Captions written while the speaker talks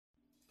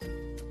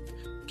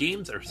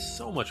Games are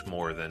so much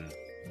more than,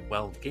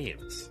 well,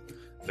 games.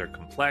 They're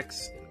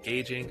complex,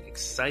 engaging,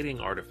 exciting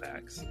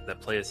artifacts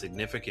that play a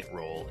significant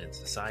role in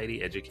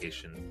society,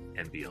 education,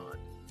 and beyond.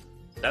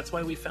 That's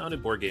why we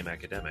founded Board Game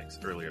Academics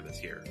earlier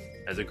this year.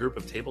 As a group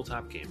of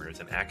tabletop gamers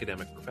and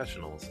academic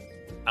professionals,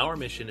 our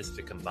mission is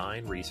to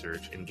combine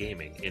research and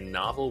gaming in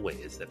novel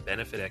ways that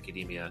benefit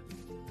academia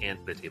and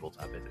the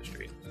tabletop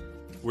industry.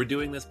 We're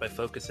doing this by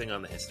focusing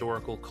on the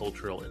historical,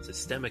 cultural, and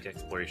systemic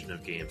exploration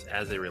of games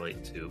as they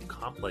relate to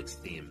complex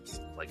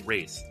themes like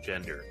race,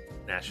 gender,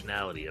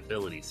 nationality,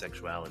 ability,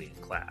 sexuality, and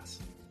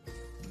class.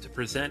 To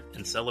present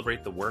and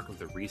celebrate the work of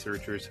the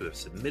researchers who have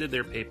submitted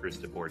their papers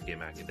to Board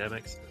Game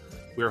Academics,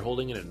 we are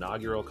holding an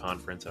inaugural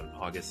conference on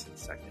August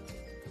 2nd.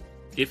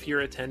 If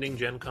you're attending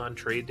Gen Con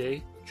Trade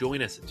Day,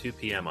 join us at 2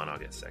 p.m. on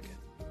August 2nd.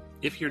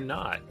 If you're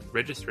not,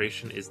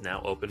 registration is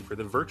now open for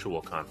the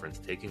virtual conference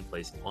taking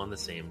place on the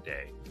same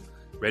day.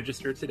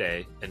 Register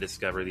today and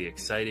discover the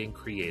exciting,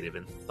 creative,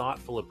 and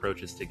thoughtful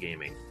approaches to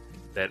gaming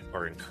that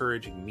are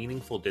encouraging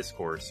meaningful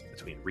discourse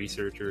between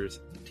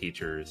researchers,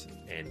 teachers,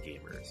 and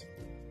gamers.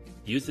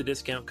 Use the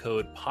discount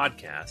code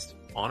PODCAST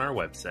on our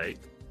website,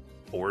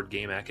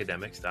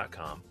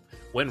 boardgameacademics.com,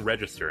 when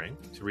registering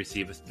to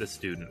receive the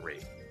student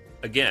rate.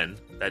 Again,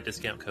 that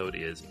discount code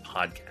is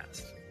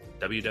PODCAST,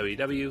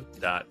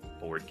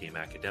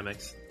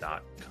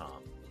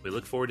 www.boardgameacademics.com. We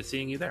look forward to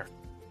seeing you there.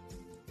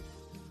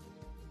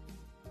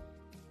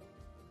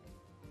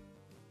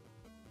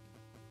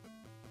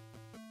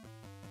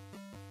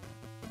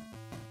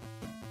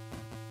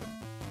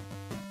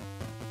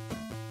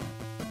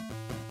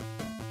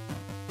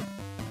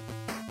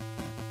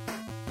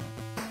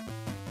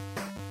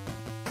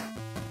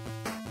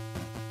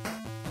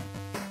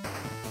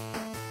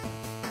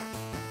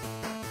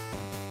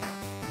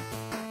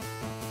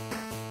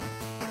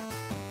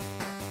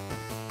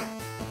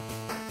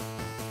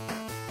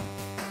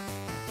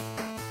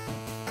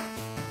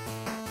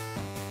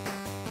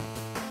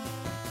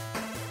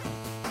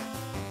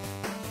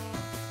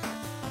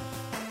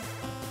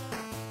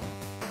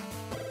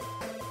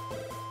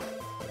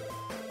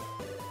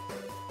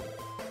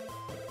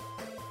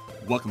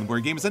 Welcome to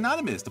Board Gamers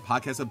Anonymous, the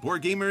podcast of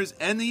board gamers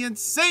and the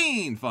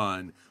insane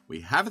fun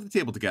we have at the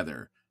table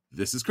together.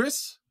 This is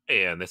Chris.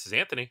 And this is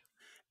Anthony.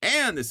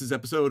 And this is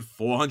episode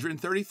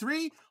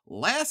 433,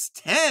 Last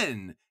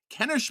 10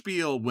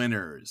 Kennerspiel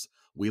winners.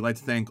 We'd like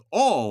to thank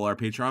all our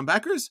Patreon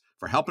backers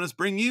for helping us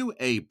bring you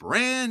a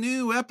brand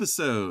new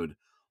episode.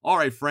 All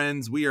right,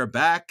 friends, we are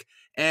back.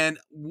 And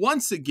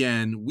once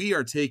again, we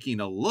are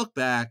taking a look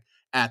back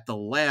at the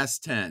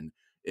last 10.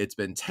 It's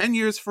been 10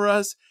 years for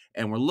us,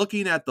 and we're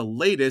looking at the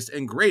latest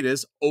and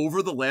greatest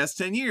over the last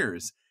 10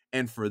 years.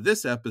 And for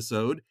this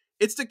episode,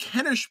 it's the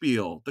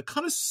Kennerspiel, the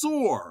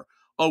Connoisseur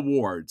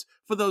Awards,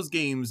 for those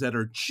games that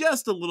are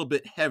just a little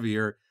bit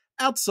heavier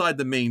outside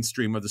the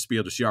mainstream of the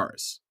Spiel des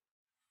Jahres.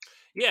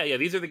 Yeah,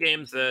 these are the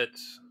games that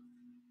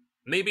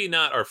maybe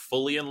not are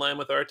fully in line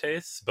with our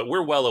tastes, but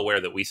we're well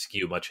aware that we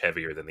skew much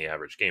heavier than the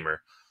average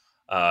gamer.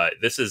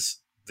 This is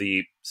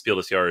the Spiel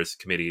des Jahres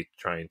committee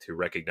trying to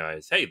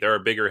recognize, hey, there are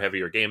bigger,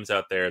 heavier games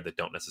out there that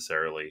don't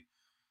necessarily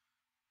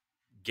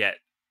get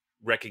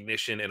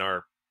recognition in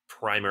our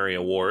primary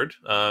award.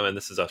 And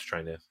this is us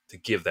trying to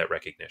give that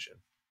recognition.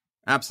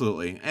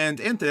 Absolutely.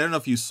 And Anthony, I don't know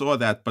if you saw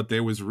that, but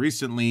there was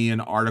recently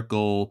an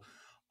article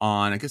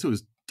on, I guess it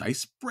was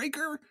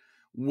Dicebreaker,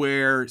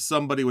 where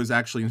somebody was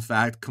actually, in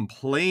fact,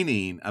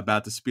 complaining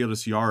about the Spiel des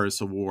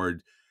Jahres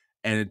award,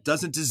 and it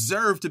doesn't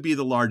deserve to be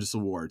the largest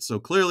award. So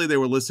clearly they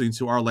were listening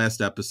to our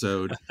last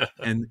episode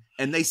and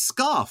they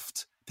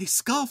scoffed. They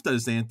scoffed at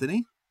us,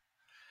 Anthony.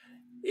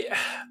 Yeah,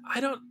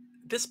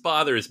 this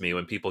bothers me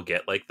when people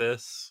get like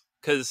this,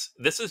 because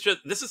this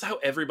is how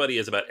everybody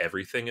is about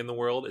everything in the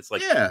world. It's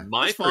like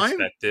my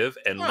perspective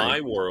and my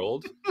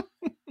world.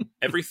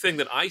 Everything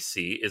that I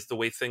see is the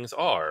way things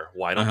are.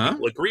 Why don't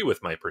people agree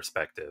with my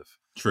perspective?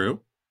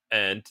 True.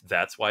 And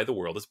that's why the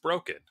world is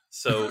broken.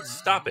 So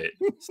stop it.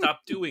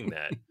 Stop doing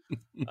that.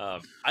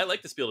 I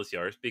like the Spiel des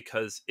Jahres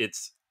because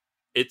it's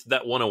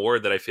that one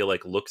award that I feel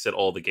like looks at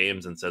all the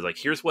games and says, like,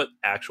 here's what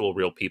actual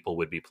real people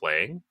would be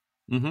playing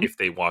if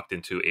they walked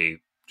into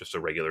just a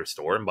regular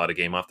store and bought a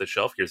game off the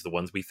shelf. Here's the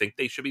ones we think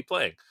they should be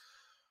playing.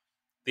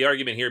 The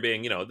argument here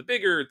being,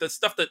 the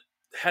stuff that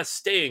has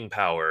staying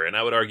power. And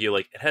I would argue,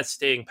 like, it has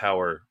staying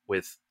power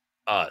with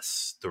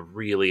us, the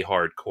really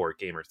hardcore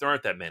gamers. There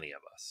aren't that many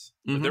of us.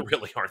 But there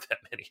really aren't that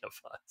many of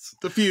us.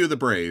 The few, the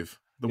brave,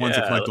 the ones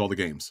that collect all the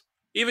games.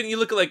 Even you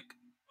look at like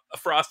a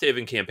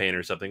Frosthaven campaign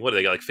or something. What do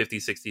they got? Like 50,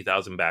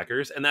 60,000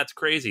 backers, and that's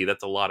crazy.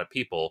 That's a lot of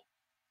people,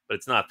 but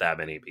it's not that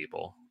many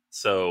people.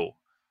 So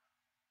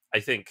I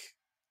don't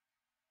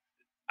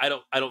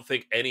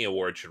think any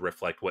award should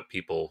reflect what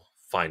people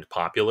find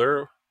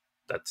popular.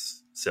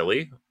 That's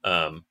silly.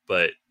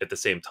 But at the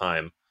same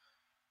time,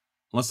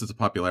 unless it's a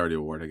popularity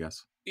award, I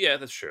guess. Yeah,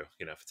 that's true.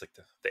 If it's like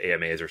the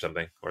AMAs or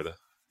something, or the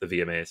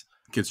VMAs.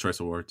 Kids' Choice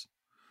Awards.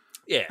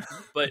 Yeah,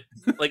 but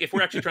like if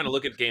we're actually trying to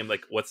look at game,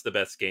 like what's the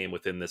best game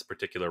within this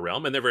particular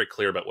realm, and they're very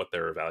clear about what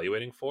they're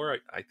evaluating for,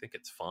 I think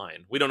it's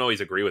fine. We don't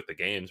always agree with the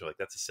games. We're like,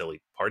 that's a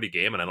silly party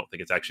game, and I don't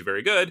think it's actually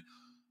very good.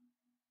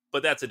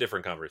 But that's a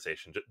different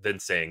conversation than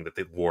saying that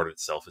the award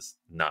itself is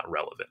not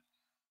relevant.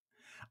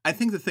 I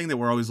think the thing that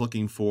we're always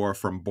looking for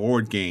from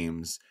board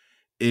games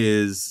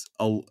is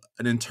an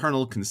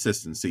internal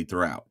consistency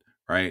throughout,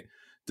 right?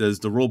 Does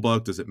the rule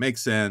book, does it make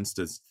sense?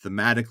 Does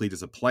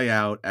it play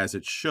out as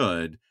it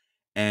should?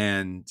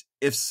 And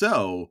if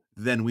so,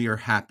 then we are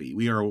happy.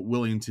 We are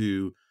willing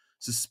to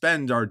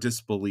suspend our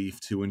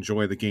disbelief to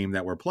enjoy the game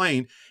that we're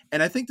playing.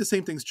 And I think the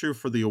same thing's true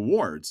for the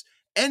awards.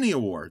 Any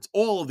awards,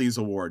 all of these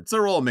awards,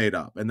 they're all made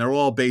up and they're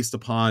all based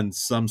upon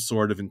some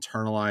sort of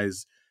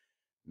internalized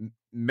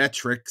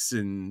metrics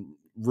and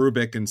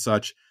rubric and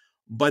such,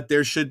 but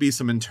there should be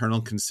some internal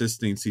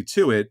consistency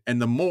to it.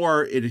 And the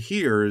more it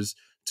adheres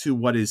to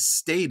what is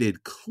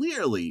stated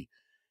clearly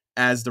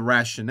as the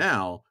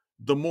rationale,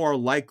 the more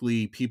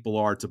likely people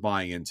are to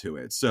buy into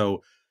it.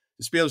 So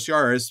Spiel des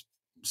Jahres,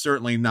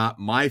 certainly not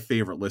my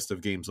favorite list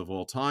of games of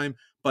all time,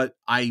 but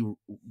I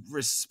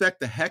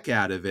respect the heck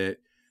out of it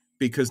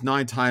because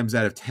 9 times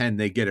out of 10,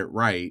 they get it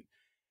right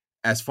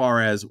as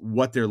far as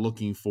what they're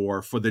looking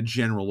for the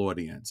general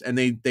audience. And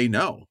they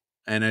know,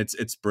 and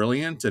it's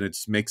brilliant and it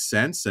makes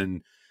sense.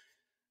 And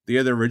the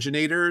other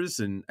originators,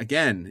 and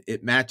again,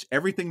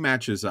 everything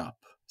matches up.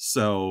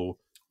 So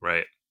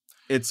right.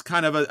 It's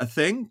kind of a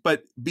thing,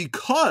 but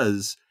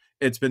because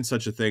it's been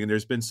such a thing and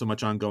there's been so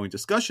much ongoing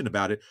discussion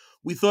about it,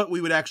 we thought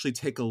we would actually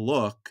take a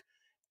look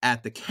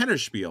at the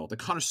Kennerspiel, the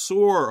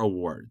Connoisseur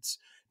Awards.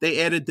 They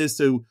added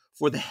this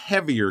for the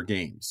heavier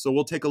games. So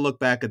we'll take a look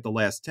back at the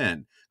last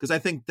 10, because I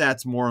think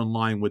that's more in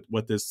line with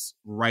what this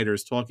writer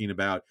is talking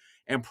about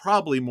and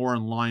probably more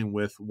in line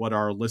with what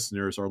our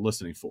listeners are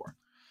listening for.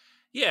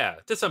 Yeah,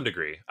 to some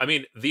degree. I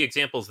mean, the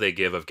examples they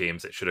give of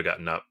games that should have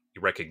gotten up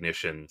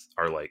recognition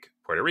are like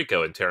Puerto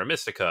Rico and Terra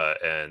Mystica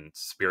and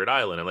Spirit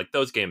Island. And like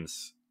those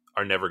games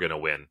are never going to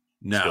win.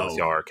 No. Spiel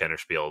des Jahres,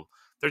 Kennerspiel.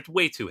 They're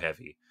way too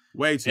heavy.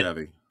 Way too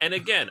heavy. And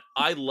again,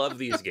 I love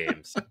these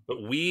games,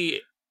 but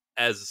we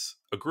as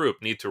a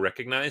group need to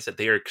recognize that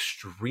they are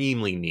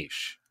extremely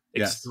niche.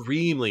 Yes.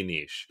 Extremely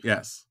niche.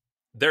 Yes.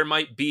 There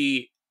might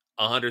be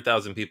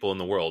 100,000 people in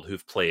the world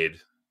who've played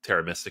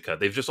Terra Mystica.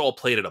 They've just all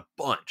played it a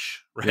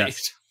bunch, right?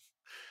 Yes.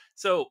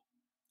 So,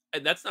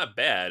 and that's not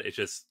bad. It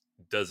just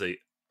does a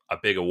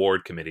big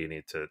award committee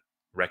need to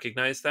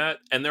recognize that.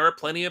 And there are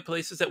plenty of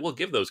places that will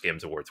give those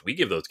games awards. We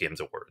give those games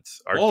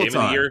awards. Our game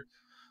of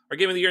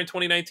the year in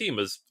 2019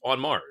 was On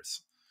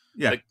Mars.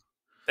 Yeah. Like,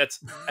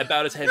 that's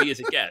about as heavy as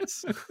it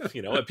gets,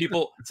 you know. And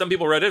some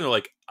people read it and they're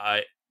like,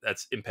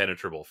 that's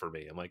impenetrable for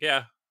me. I'm like,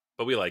 yeah,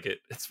 but we like it.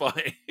 It's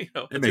fine. You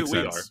know, it that's makes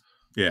who sense.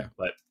 We are. Yeah.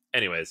 But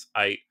anyways,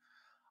 I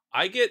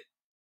get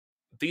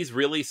these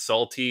really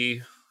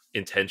salty,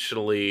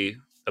 intentionally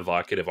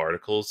evocative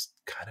articles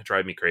kind of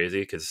drive me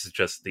crazy because this is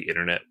just the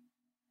internet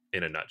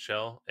in a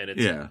nutshell.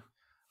 And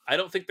I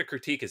don't think the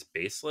critique is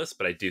baseless,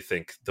 but I do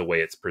think the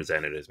way it's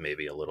presented is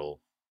maybe a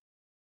little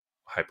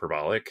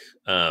hyperbolic.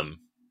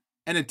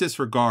 And it just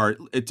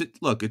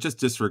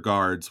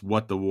disregards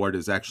what the award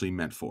is actually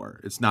meant for.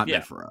 It's not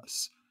meant for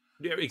us.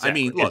 Yeah, exactly. I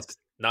mean, look, it's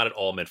not at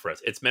all meant for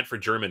us. It's meant for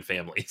German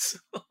families.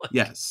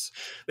 Yes.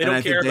 They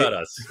don't care about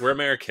us. We're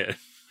American.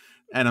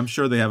 And I'm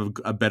sure they have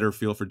a better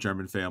feel for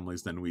German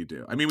families than we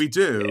do. I mean, we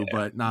do,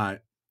 but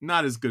not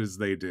as good as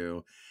they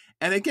do.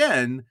 And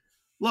again,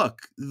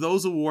 look,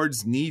 those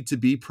awards need to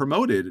be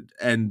promoted.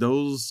 And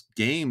those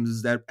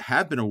games that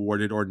have been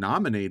awarded or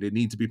nominated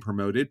need to be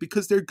promoted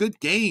because they're good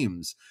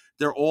games.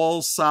 They're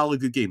all solid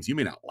good games. You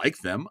may not like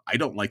them. I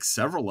don't like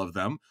several of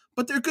them,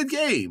 but they're good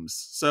games.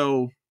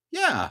 So,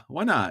 yeah,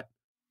 why not?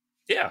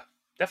 Yeah,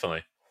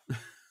 definitely.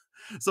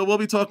 So we'll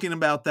be talking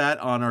about that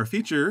on our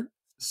feature.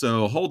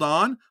 So hold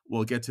on.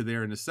 We'll get to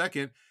there in a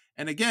second.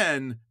 And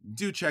again,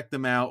 do check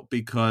them out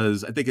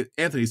because I think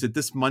Anthony said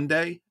this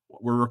Monday,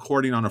 we're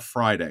recording on a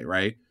Friday,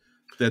 right?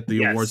 That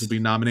the awards will be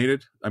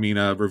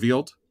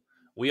revealed.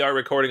 We are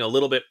recording a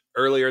little bit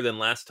earlier than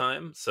last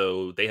time,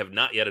 so they have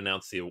not yet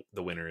announced the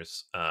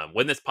winners.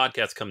 When this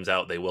podcast comes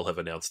out, they will have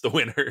announced the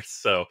winners.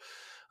 So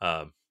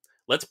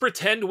let's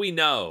pretend we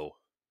know.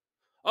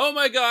 Oh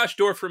my gosh,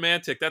 Dwarf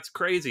Romantic. That's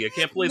crazy. I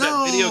can't believe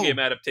that video game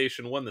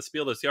adaptation won the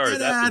Spiel des Jahres.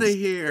 Get out of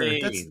here.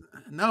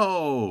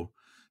 No.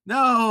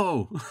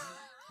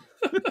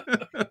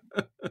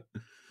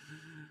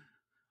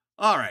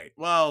 All right.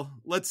 Well,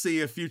 let's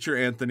see if future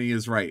Anthony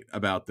is right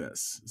about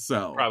this.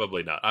 So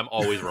probably not. I'm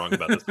always wrong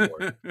about this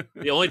award.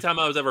 The only time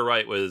I was ever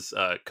right was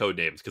Code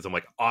Names, because I'm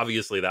like,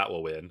 obviously that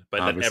will win.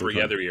 But then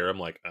every other year, I'm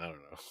like, I don't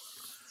know.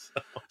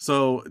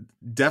 So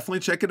definitely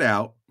check it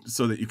out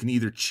so that you can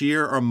either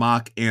cheer or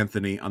mock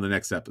Anthony on the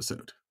next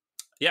episode.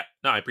 Yeah,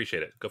 no, I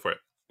appreciate it. Go for it.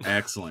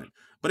 Excellent.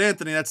 But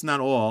Anthony, that's not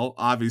all.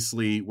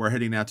 Obviously, we're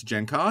heading out to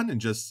Gen Con, and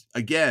just,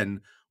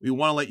 again, we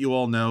want to let you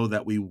all know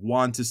that we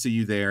want to see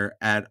you there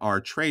at our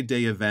Trade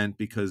Day event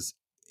because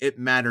it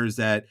matters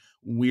that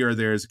we are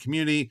there as a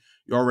community.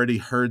 You already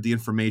heard the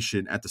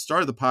information at the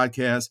start of the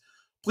podcast,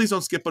 please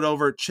don't skip it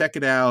over. Check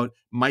it out.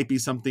 Might be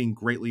something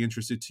greatly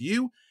interested to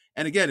you.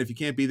 And again, if you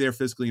can't be there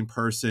physically in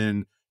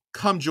person,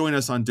 come join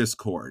us on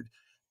Discord.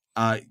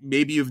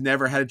 Maybe you've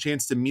never had a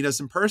chance to meet us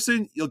in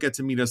person. You'll get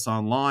to meet us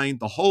online.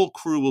 The whole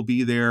crew will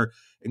be there,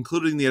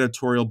 including the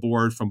editorial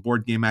board from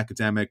Board Game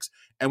Academics.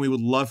 And we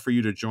would love for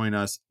you to join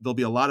us. There'll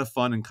be a lot of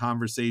fun and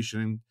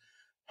conversation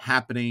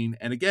happening.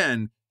 And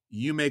again,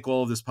 you make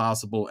all of this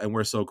possible, and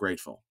we're so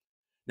grateful.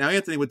 Now,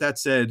 Anthony, with that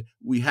said,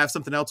 we have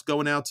something else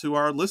going out to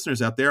our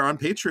listeners out there on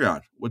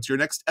Patreon. What's your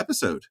next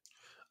episode?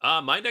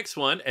 My next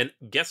one, and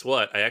guess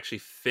what? I actually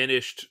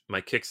finished my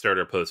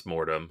Kickstarter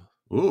postmortem.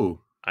 Ooh.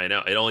 I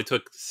know. It only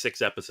took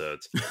 6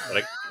 episodes, but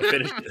I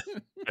finished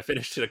it. I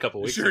finished it a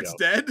couple weeks ago. It's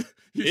dead?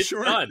 It's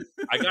done.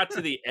 I got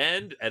to the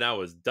end and I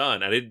was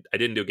done. I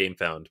didn't do Game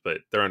Found, but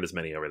there aren't as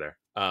many over there.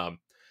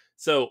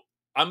 So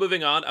I'm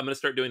moving on. I'm going to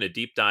start doing a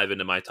deep dive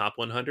into my top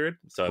 100.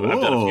 So I've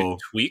done a few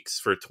tweaks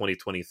for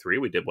 2023.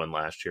 We did one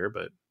last year,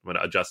 but I'm going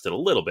to adjust it a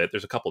little bit.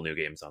 There's a couple new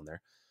games on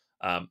there.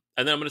 And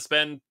then I'm going to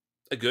spend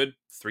a good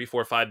 3,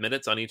 4, 5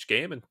 minutes on each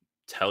game and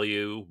tell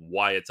you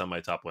why it's on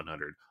my top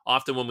 100.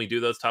 Often when we do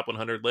those top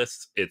 100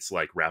 lists, it's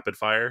like rapid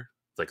fire.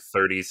 It's like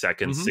 30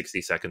 seconds,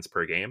 60 seconds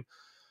per game.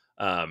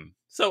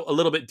 So a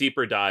little bit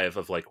deeper dive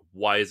of like,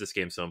 why is this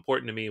game so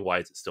important to me? Why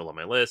is it still on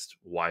my list?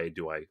 Why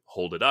do I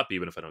hold it up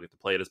even if I don't get to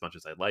play it as much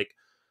as I'd like?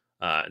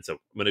 And so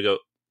I'm going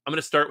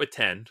to start with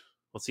 10.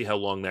 We'll see how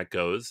long that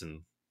goes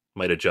and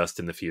might adjust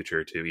in the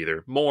future to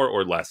either more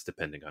or less,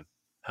 depending on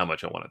how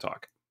much I want to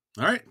talk.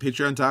 All right,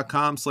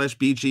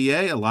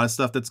 patreon.com/BGA. A lot of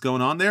stuff that's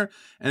going on there.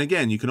 And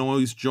again, you can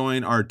always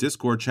join our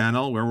Discord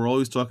channel where we're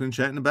always talking and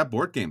chatting about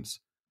board games.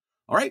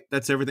 All right,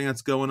 that's everything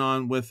that's going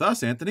on with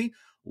us, Anthony.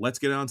 Let's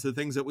get on to the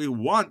things that we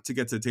want to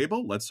get to the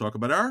table. Let's talk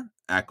about our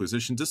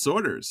acquisition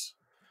disorders.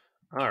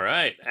 All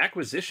right,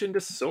 acquisition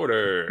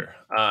disorder.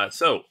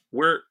 So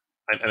I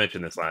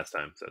mentioned this last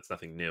time, so it's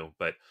nothing new,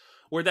 but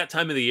we're at that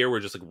time of the year where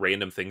just like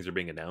random things are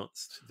being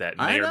announced that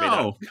may or may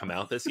not come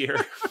out this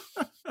year.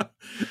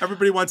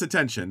 Everybody wants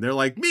attention. They're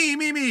like,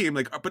 me. I'm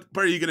like, but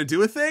are you going to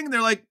do a thing?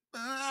 They're like,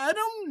 I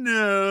don't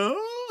know.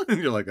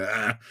 And you're like,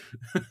 ah.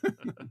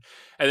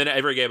 And then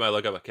every game I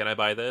look up, can I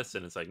buy this?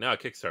 And it's like, no,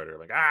 Kickstarter. I'm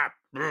like,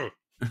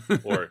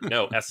 or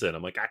no, Essen.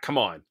 I'm like, come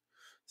on,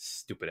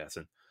 stupid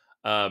Essen.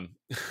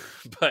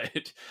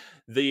 But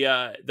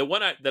the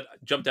one that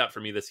jumped out for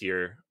me this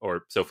year,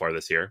 or so far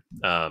this year,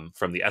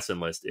 from the Essen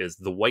list is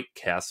The White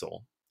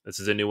Castle. This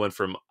is a new one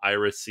from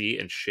Ira C.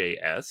 and Shay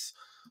S.,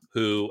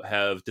 who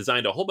have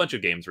designed a whole bunch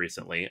of games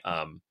recently.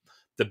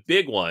 The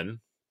big one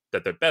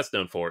that they're best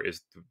known for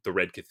is the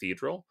Red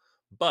Cathedral,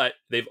 but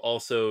they've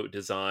also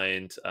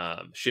designed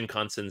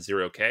Shinkansen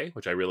 0K,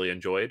 which I really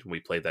enjoyed when we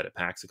played that at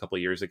PAX a couple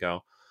of years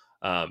ago,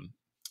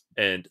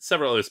 and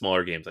several other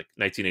smaller games like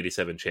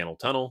 1987 Channel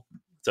Tunnel.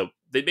 So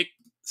they make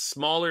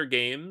smaller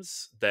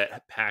games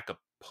that pack a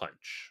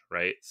punch,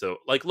 right? So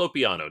like Lo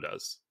Piano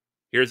does.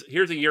 Here's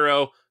a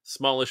Euro,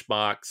 smallish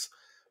box,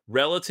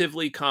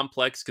 relatively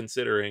complex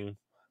considering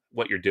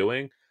what you're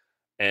doing,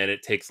 and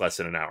it takes less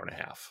than an hour and a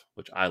half,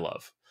 which I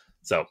love.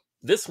 So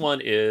this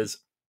one is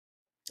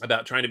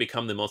about trying to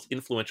become the most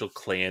influential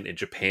clan in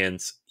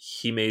Japan's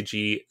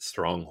Himeji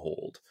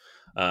stronghold.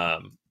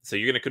 So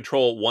you're going to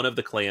control one of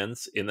the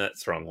clans in that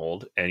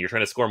stronghold, and you're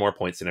trying to score more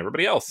points than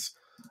everybody else.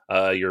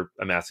 You're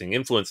amassing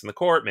influence in the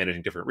court,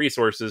 managing different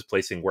resources,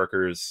 placing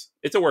workers.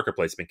 It's a worker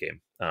placement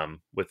game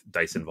with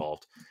dice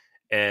involved.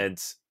 And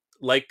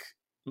like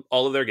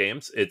all of their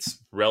games, it's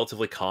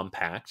relatively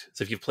compact.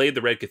 So if you've played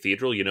the Red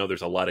Cathedral, you know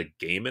there's a lot of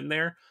game in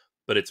there,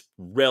 but it's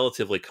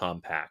relatively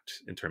compact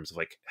in terms of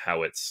like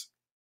how it's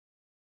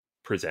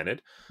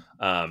presented.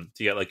 So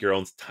you got like your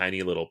own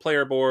tiny little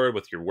player board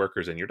with your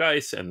workers and your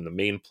dice, and the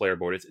main player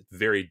board is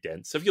very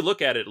dense. So if you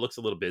look at it, it looks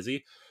a little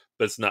busy,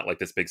 but it's not like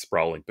this big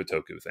sprawling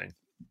Potoku thing.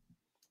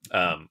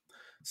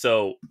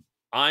 So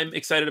I'm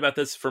excited about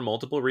this for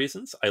multiple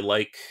reasons. I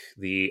like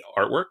the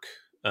artwork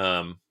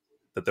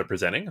that they're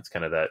presenting. It's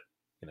kind of that,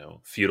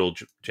 feudal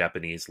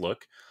Japanese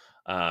look.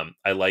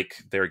 I like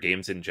their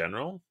games in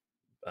general.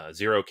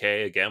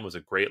 0K, again, was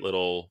a great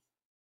little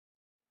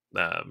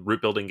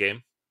route building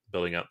game,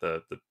 building out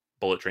the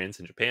bullet trains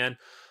in Japan.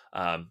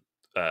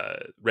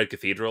 Red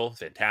Cathedral,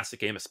 fantastic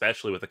game,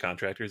 especially with the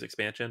Contractors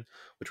expansion,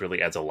 which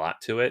really adds a lot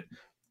to it.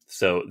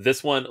 So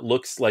this one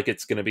looks like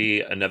it's going to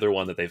be another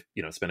one that they've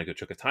spent a good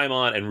chunk of time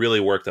on and really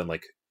worked on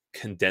like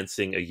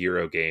condensing a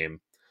Euro game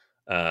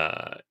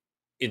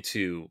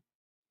into,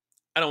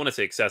 I don't want to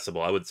say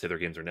accessible. I wouldn't say their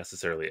games are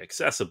necessarily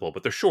accessible,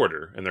 but they're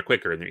shorter and they're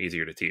quicker and they're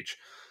easier to teach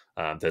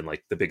than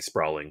like the big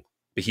sprawling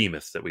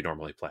behemoths that we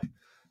normally play.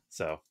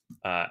 So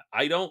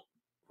I don't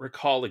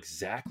recall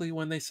exactly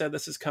when they said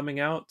this is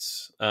coming out.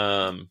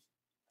 I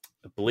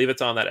believe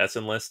it's on that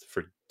Essen list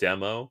for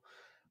demo.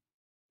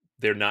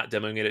 They're not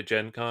demoing it at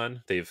Gen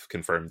Con. They've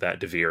confirmed that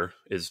DeVere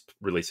is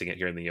releasing it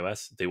here in the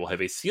US. They will have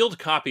a sealed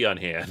copy on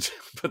hand,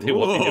 but they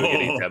won't be doing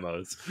any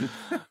demos.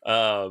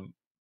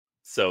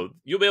 So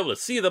you'll be able to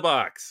see the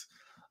box.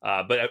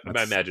 But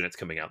I imagine it's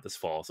coming out this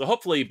fall. So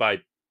hopefully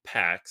by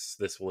PAX,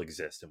 this will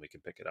exist and we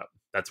can pick it up.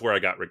 That's where I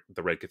got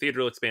the Red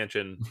Cathedral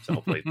expansion. So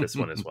hopefully this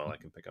one as well I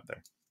can pick up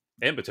there.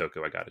 And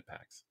Batoku I got at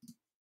PAX.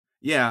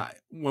 Yeah,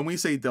 when we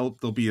say there'll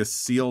be a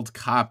sealed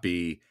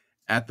copy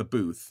at the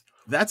booth,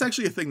 that's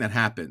actually a thing that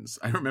happens.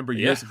 I remember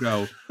years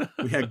ago,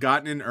 we had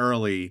gotten in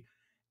early,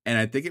 and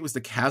I think it was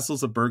the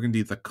Castles of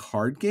Burgundy, the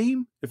card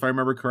game, if I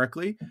remember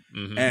correctly.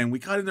 Mm-hmm. And we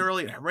got in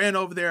early, and I ran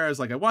over there. I was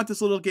like, I want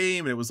this little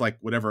game. And it was like,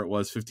 whatever it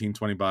was,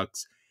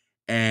 $15-20.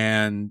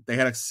 And they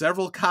had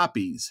several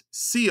copies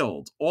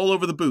sealed all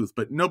over the booth,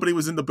 but nobody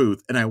was in the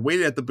booth. And I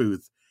waited at the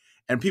booth,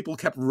 and people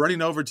kept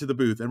running over to the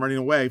booth and running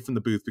away from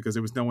the booth because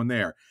there was no one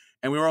there.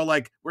 And we were all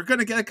like, we're going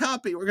to get a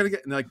copy. We're going to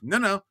get, and they're like,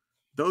 no.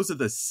 Those are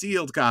the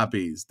sealed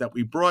copies that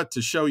we brought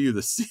to show you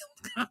the sealed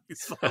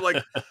copies. So I'm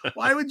like,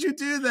 why would you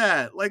do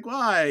that? Like,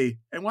 why?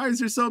 And why is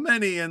there so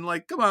many? And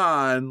like, come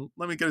on,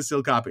 let me get a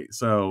sealed copy.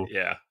 So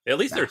yeah, at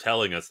least they're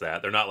telling us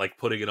that. They're not like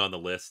putting it on the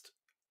list.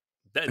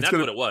 And that's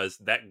what it was.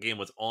 That game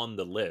was on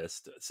the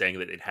list saying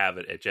that they'd have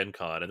it at Gen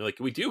Con. And they're like,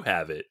 we do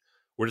have it.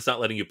 We're just not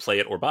letting you play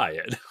it or buy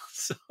it.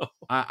 So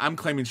I'm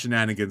claiming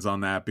shenanigans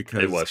on that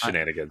because it was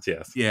shenanigans.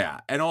 Yes.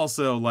 Yeah. And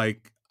also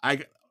like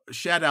I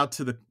shout out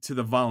to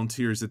the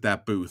volunteers at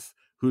that booth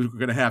who are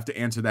going to have to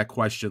answer that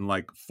question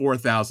like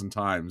 4,000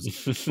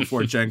 times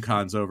before Gen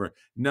Con's over.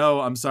 No,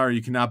 I'm sorry.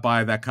 You cannot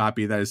buy that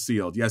copy that is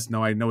sealed. Yes.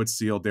 No, I know it's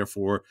sealed.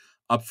 Therefore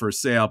up for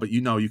sale, but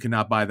you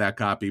cannot buy that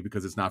copy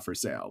because it's not for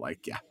sale.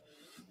 Like, yeah.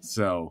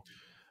 So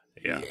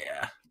yeah.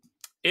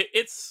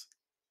 It's,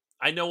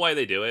 I know why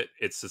they do it.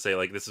 It's to say,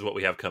 like, this is what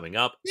we have coming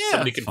up. Yeah,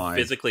 somebody can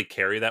physically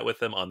carry that with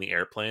them on the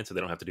airplane so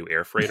they don't have to do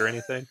air freight or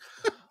anything.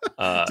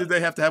 Did they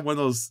have to have one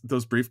of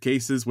those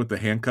briefcases with the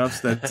handcuffs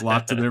that's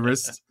locked to their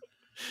wrists?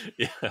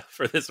 Yeah,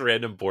 for this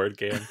random board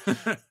game.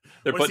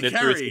 They're putting it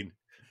through.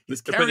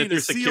 He's carrying a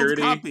sealed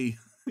copy.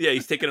 Yeah,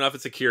 he's taking it off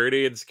at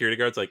security, and the security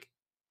guard's like,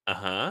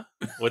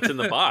 what's in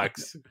the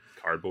box?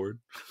 Cardboard.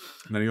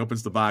 And then he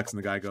opens the box, and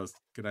the guy goes,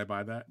 can I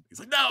buy that? He's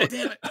like, no,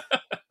 damn it.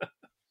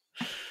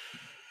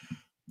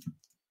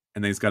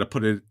 And then he's got to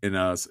put it in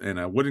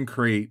a wooden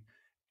crate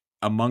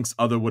amongst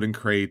other wooden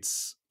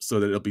crates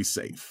so that it'll be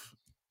safe.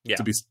 Yeah.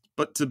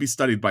 To be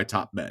studied by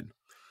top men.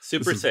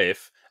 Super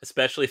safe,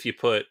 especially if you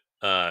put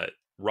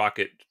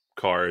rocket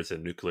cars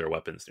and nuclear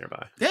weapons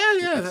nearby.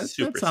 Yeah,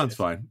 that sounds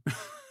fine.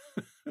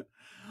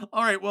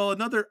 All right, well,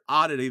 another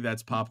oddity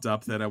that's popped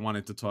up that I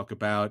wanted to talk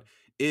about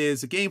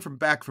is a game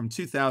back from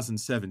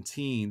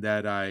 2017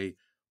 that I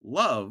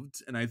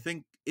loved, and I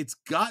think it's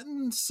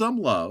gotten some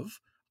love.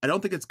 I don't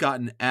think it's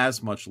gotten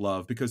as much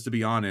love because, to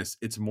be honest,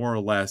 it's more or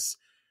less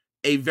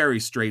a very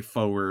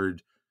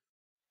straightforward,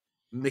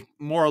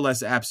 more or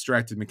less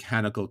abstracted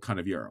mechanical kind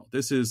of Euro.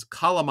 This is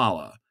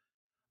Kalamala.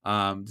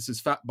 This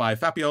is by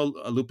Fabio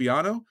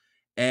Lupiano.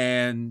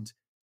 And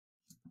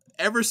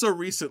ever so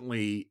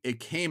recently, it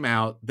came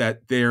out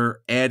that they're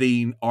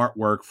adding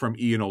artwork from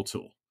Ian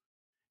O'Toole.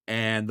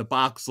 And the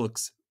box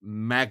looks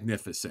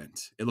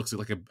magnificent. It looks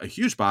like a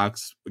huge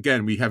box.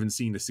 Again, we haven't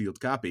seen a sealed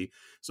copy,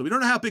 so we don't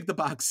know how big the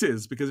box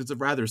is because it's a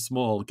rather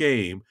small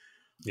game.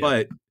 Yeah.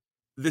 But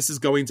this is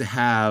going to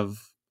have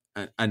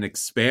an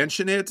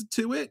expansion added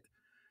to it,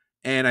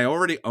 and I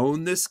already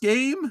own this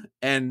game,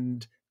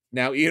 and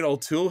now Ian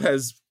O'Toole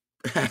has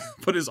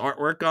put his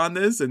artwork on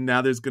this, and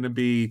now there's going to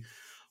be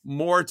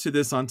more to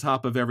this on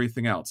top of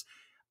everything else.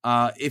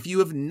 If you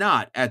have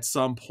not at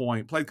some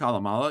point played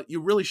Kalamala,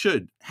 you really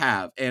should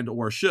have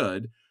or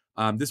should.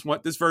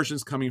 This version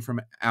is coming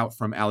out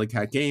from Alley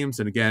Cat Games,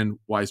 and again,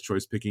 wise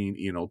choice picking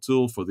Ian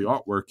O'Toole for the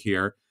artwork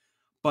here.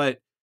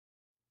 But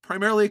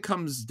primarily, it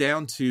comes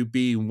down to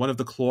being one of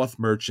the cloth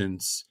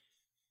merchants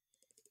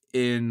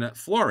in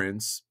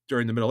Florence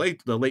during the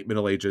late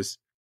Middle Ages,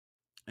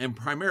 and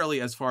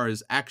primarily as far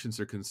as actions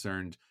are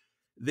concerned,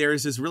 there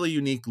is this really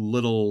unique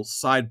little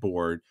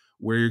sideboard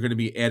where you're going to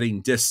be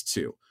adding discs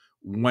to.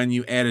 When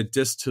you add a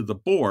disc to the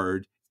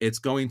board, it's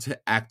going to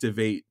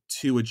activate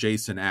 2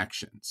 adjacent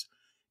actions.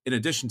 In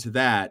addition to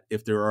that,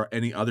 if there are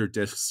any other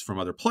discs from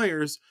other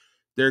players,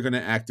 they're going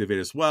to activate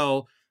as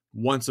well.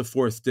 Once a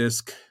 4th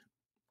disc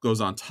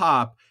goes on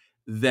top,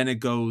 then it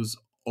goes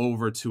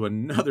over to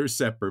another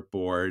separate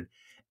board,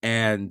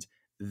 and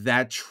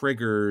that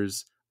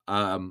triggers,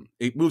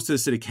 it moves to the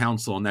city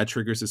council, and that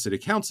triggers the city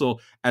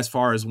council as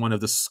far as one of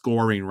the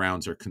scoring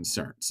rounds are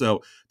concerned.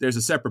 So there's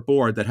a separate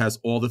board that has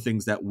all the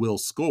things that will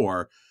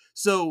score.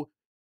 So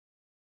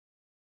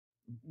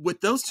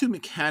with those 2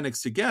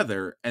 mechanics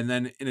together, and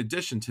then in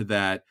addition to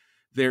that,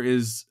 there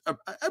is a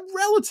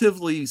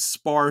relatively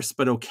sparse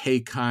but okay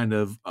kind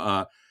of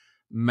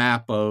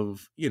map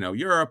of,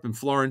 Europe and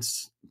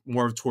Florence,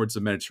 more towards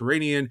the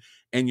Mediterranean,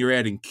 and you're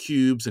adding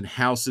cubes and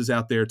houses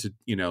out there to,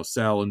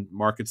 sell and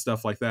market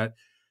stuff like that.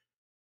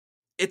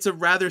 It's a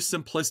rather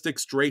simplistic,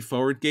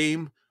 straightforward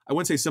game. I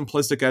wouldn't say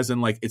simplistic as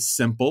in like it's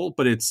simple,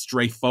 but it's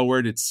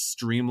straightforward, it's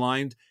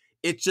streamlined.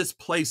 It just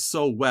plays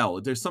so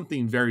well. There's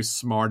something very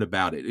smart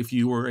about it. If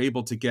you were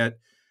able to get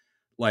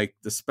like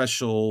the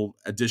special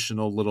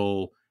additional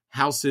little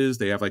houses,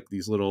 they have like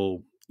these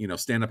little,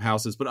 stand-up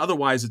houses, but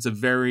otherwise it's a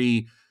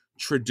very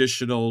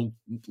traditional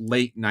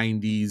late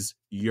 90s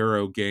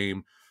Euro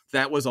game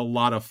that was a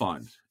lot of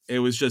fun.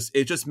 It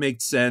just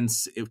made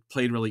sense. It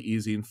played really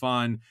easy and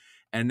fun.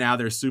 And now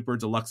they're super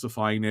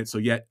deluxifying it. So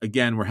yet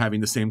again, we're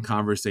having the same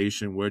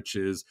conversation, which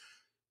is,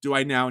 do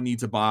I now need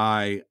to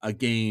buy a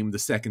game the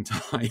second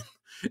time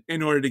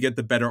in order to get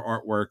the better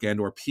artwork and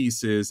or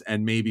pieces,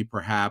 and maybe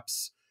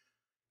perhaps,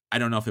 I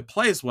don't know if it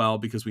plays well,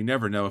 because we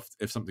never know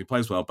if something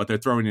plays well, but they're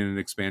throwing in an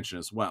expansion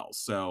as well.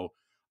 So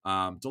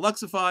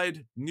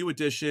deluxified, new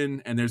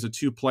edition, and there's a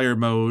 2-player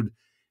mode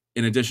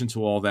in addition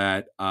to all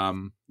that.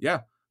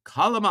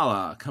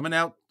 Kalamala coming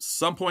out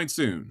some point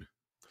soon.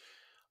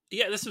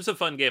 Yeah, this was a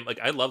fun game. Like,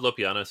 I love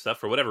Lopiano stuff.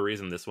 For whatever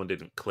reason, this one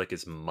didn't click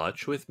as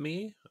much with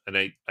me, and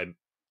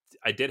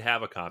I did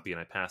have a copy and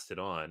I passed it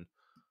on.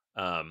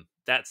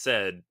 That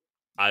said,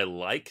 I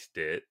liked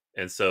it,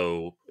 and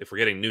so if we're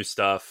getting new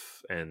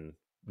stuff and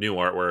new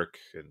artwork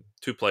and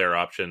 2-player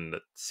option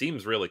that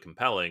seems really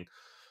compelling,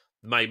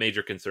 my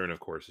major concern, of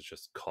course, is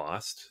just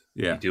cost.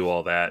 Yeah, you do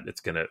all that,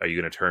 are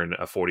you gonna turn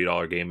a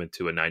 $40 game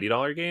into a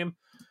 $90 game?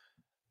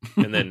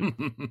 And then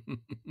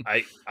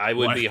I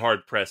would be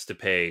hard pressed to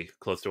pay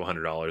close to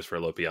 $100 for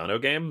a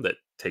Lopiano game that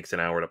takes an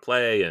hour to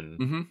play,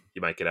 and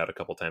you might get out a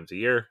couple times a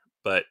year,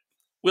 but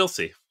we'll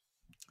see.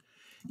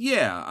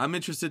 Yeah, I'm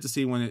interested to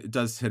see when it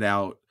does hit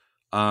out.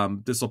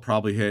 This will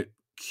probably hit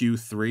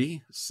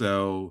Q3,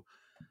 so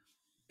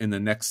in the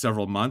next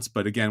several months.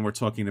 But again, we're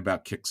talking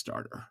about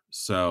Kickstarter.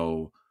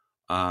 So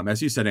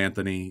as you said,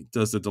 Anthony,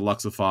 does the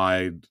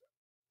deluxified,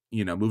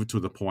 move it to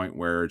the point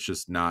where it's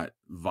just not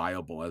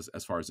viable as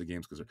far as the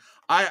game's concerned?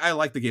 I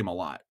like the game a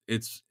lot.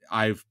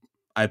 I've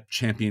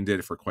championed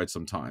it for quite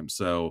some time.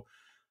 So,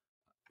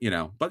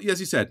 but as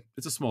you said,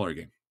 it's a smaller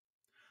game.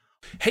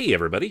 Hey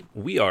everybody,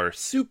 we are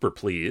super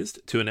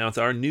pleased to announce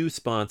our new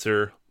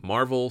sponsor,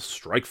 Marvel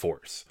Strike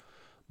Force.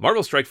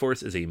 Marvel Strike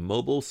Force is a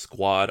mobile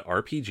squad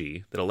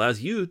RPG that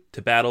allows you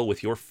to battle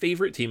with your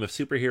favorite team of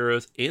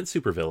superheroes and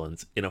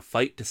supervillains in a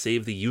fight to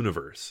save the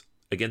universe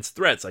against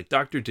threats like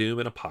Doctor Doom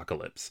and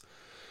Apocalypse.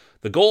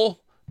 The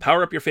goal?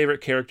 Power up your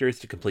favorite characters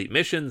to complete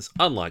missions,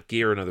 unlock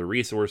gear and other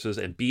resources,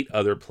 and beat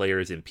other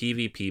players in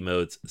PvP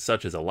modes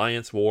such as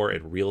Alliance War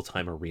and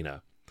Real-Time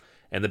Arena.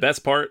 And the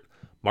best part?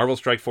 Marvel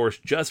Strike Force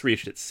just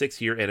reached its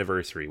 6-year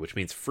anniversary, which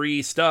means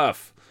free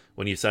stuff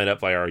when you sign up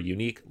via our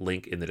unique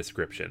link in the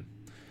description.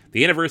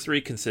 The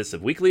anniversary consists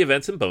of weekly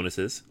events and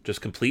bonuses. Just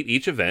complete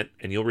each event,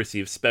 and you'll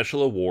receive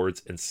special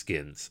awards and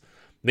skins.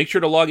 Make sure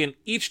to log in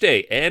each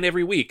day and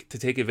every week to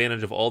take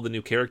advantage of all the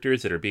new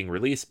characters that are being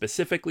released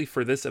specifically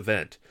for this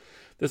event.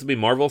 This will be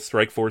Marvel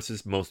Strike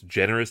Force's most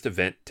generous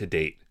event to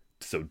date,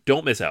 so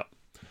don't miss out.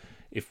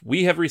 If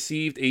we have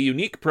received a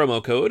unique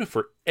promo code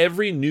for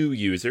every new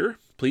user,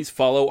 please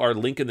follow our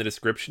link in the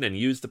description and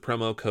use the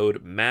promo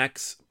code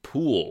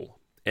MAXPOOL,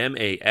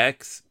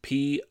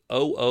 MAXPOOL.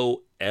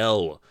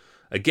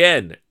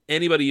 Again,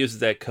 anybody uses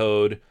that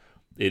code,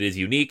 it is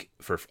unique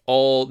for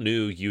all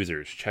new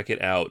users. Check it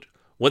out.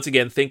 Once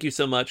again, thank you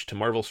so much to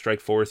Marvel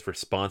Strike Force for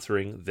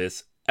sponsoring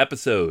this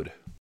episode.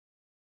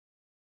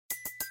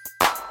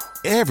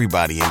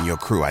 Everybody in your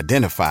crew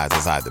identifies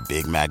as either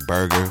Big Mac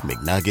Burger,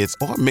 McNuggets,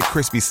 or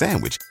McCrispy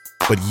Sandwich.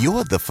 But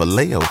you're the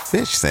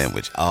Filet-O-Fish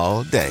Sandwich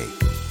all day.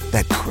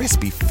 That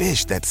crispy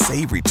fish, that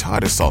savory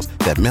tartar sauce,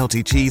 that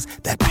melty cheese,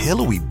 that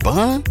pillowy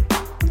bun.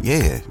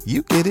 Yeah,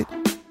 you get it.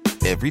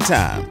 Every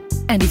time.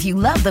 And if you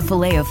love the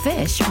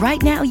Filet-O-Fish, right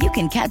now you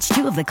can catch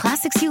 2 of the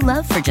classics you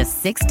love for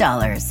just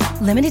 $6.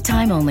 Limited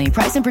time only.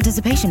 Price and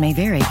participation may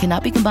vary.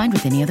 Cannot be combined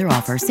with any other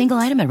offer. Single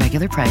item at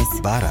regular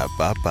price.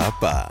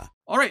 Ba-da-ba-ba-ba.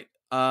 All right.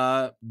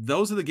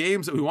 Those are the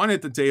games that we want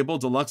at the table,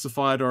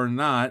 deluxified or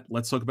not.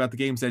 Let's talk about the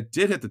games that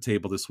did hit the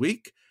table this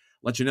week.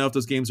 Let you know if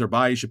those games are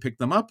buy, you should pick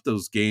them up.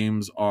 Those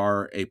games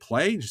are a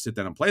play, you should sit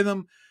down and play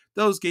them.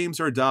 Those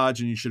games are a dodge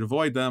and you should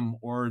avoid them.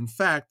 Or in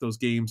fact, those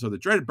games are the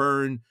dreaded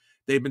burn.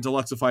 They've been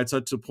deluxified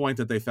such a point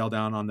that they fell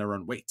down on their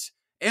own weight.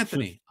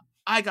 Anthony,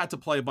 I got to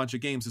play a bunch of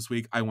games this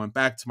week. I went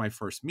back to my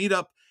first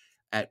meetup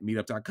at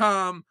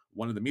meetup.com,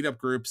 one of the meetup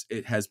groups.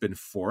 It has been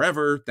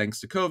forever, thanks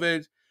to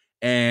COVID.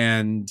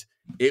 And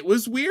it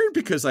was weird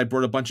because I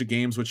brought a bunch of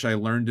games which I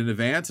learned in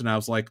advance, and I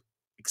was like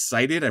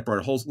excited. I brought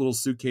a whole little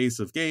suitcase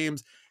of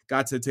games,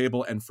 got to the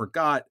table, and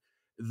forgot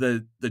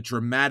the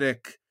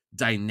dramatic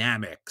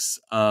dynamics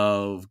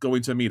of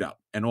going to a meetup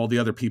and all the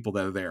other people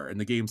that are there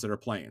and the games that are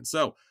playing.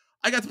 So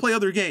I got to play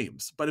other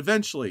games, but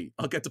eventually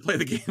I'll get to play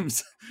the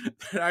games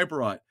that I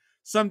brought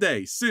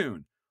someday,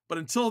 soon. But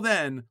until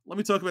then, let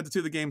me talk about the 2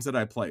 of the games that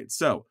I played.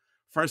 So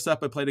first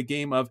up, I played a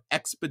game of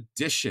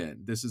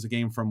Expedition. This is a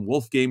game from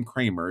Wolfgang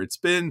Kramer. It's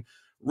been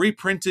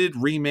reprinted,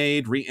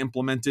 remade,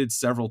 re-implemented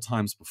several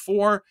times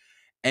before.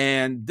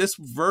 And this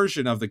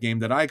version of the game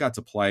that I got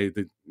to play,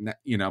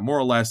 more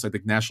or less, I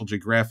think National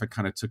Geographic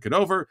kind of took it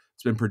over.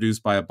 It's been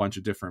produced by a bunch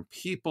of different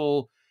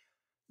people.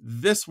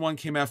 This one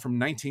came out from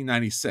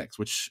 1996,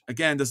 which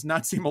again does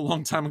not seem a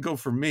long time ago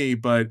for me,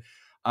 but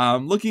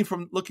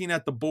looking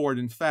at the board,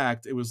 in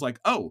fact, it was like,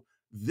 oh,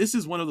 this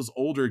is one of those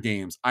older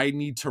games I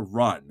need to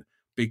run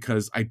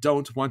because I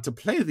don't want to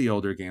play the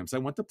older games. I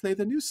want to play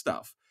the new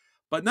stuff.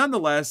 But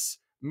nonetheless,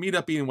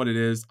 meetup being what it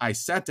is, I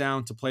sat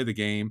down to play the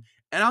game,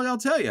 and I'll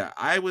tell you,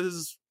 I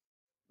was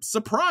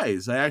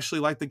surprised. I actually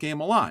liked the game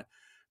a lot.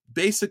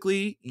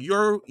 Basically,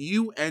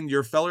 you and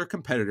your fellow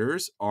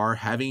competitors are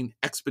having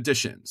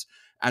expeditions.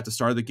 At the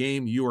start of the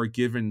game, you are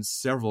given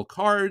several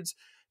cards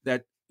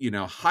that,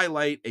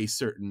 highlight a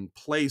certain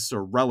place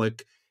or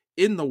relic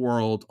in the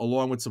world,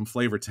 along with some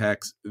flavor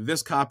text.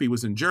 This copy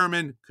was in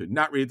German, could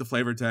not read the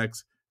flavor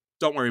text.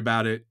 Don't worry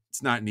about it.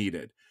 It's not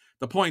needed.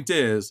 The point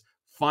is,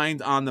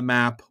 find on the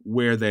map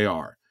where they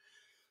are.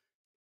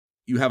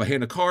 You have a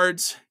hand of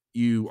cards.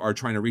 You are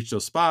trying to reach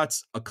those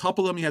spots. A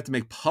couple of them you have to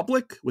make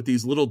public with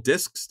these little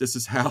discs. This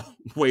is how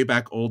way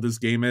back old this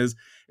game is.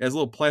 It has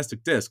little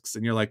plastic discs,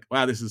 and you're like,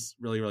 wow, this is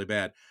really, really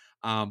bad.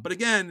 But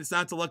again, it's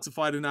not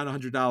deluxified and not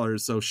 $100,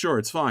 so sure,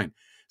 it's fine.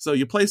 So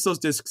you place those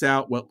discs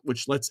out,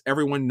 which lets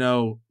everyone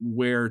know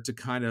where to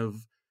kind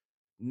of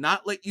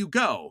not let you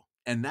go,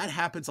 and that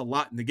happens a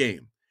lot in the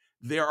game.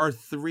 There are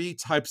 3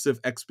 types of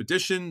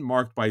expedition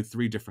marked by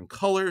 3 different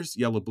colors,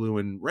 yellow, blue,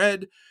 and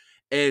red.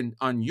 And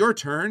on your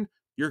turn,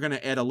 you're going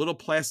to add a little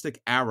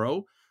plastic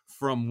arrow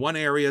from one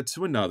area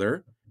to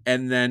another.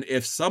 And then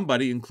if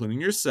somebody, including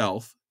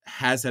yourself,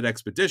 has that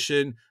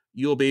expedition,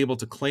 you'll be able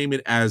to claim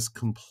it as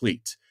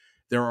complete.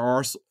 There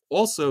are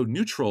also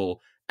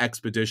neutral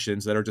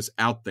expeditions that are just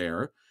out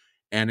there.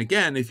 And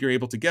again, if you're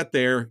able to get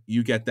there,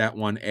 you get that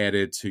one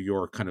added to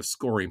your kind of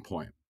scoring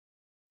point.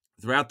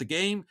 Throughout the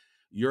game,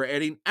 you're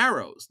adding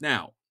arrows.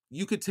 Now,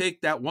 you could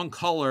take that one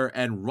color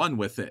and run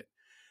with it.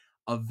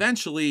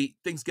 Eventually,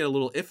 things get a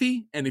little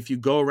iffy, and if you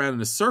go around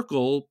in a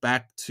circle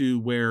back to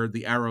where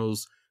the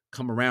arrows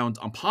come around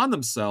upon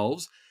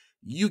themselves,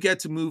 you get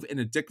to move in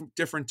a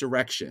different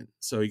direction.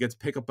 So you get to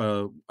pick up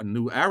a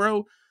new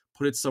arrow,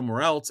 put it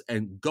somewhere else,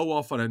 and go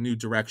off on a new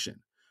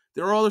direction.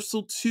 There are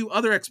also 2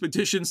 other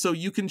expeditions, so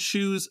you can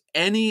choose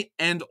any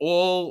and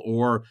all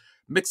or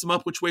mix them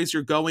up which ways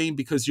you're going,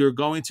 because you're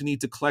going to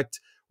need to collect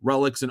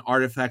relics and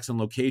artifacts and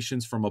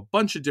locations from a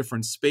bunch of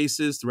different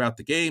spaces throughout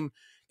the game.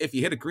 If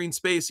you hit a green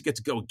space, you get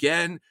to go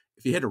again.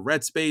 If you hit a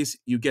red space,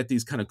 you get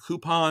these kind of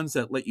coupons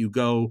that let you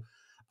go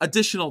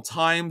additional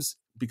times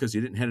because you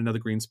didn't hit another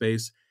green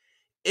space.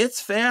 It's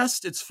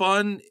fast. It's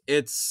fun.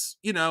 It's,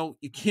 you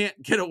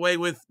can't get away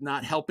with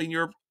not helping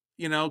your,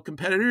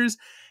 competitors.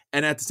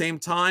 And at the same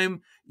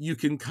time, you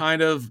can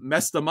kind of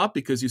mess them up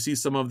because you see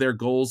some of their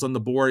goals on the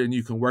board and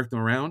you can work them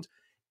around.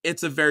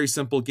 It's a very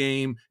simple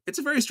game. It's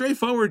a very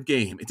straightforward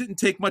game. It didn't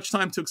take much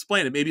time to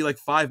explain it, maybe like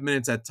 5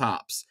 minutes at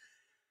tops.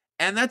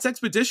 And that's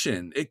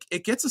Expedition.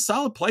 It gets a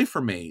solid play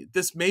for me.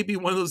 This may be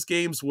one of those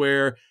games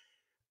where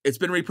it's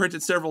been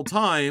reprinted several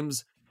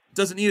times,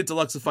 doesn't need a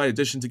deluxified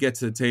edition to get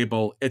to the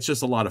table. It's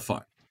just a lot of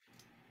fun.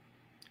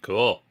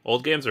 Cool.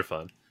 Old games are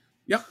fun.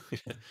 Yep.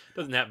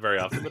 Doesn't happen very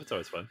often, but it's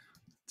always fun.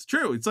 It's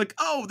true. It's like,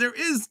 oh, there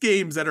is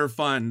games that are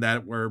fun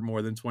that were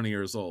more than 20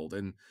 years old.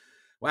 And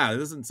wow, it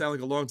doesn't sound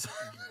like a long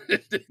time.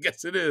 I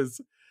guess it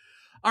is.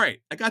 All right.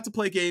 I got to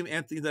play a game,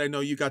 Anthony, that I know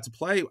you got to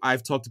play.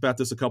 I've talked about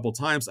this a couple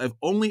times. I've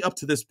only up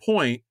to this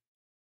point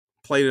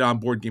played it on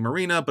Board Game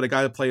Arena, but I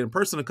got to play it in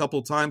person a couple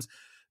of times.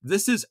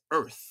 This is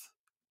Earth.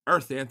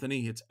 Earth,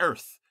 Anthony. It's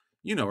Earth.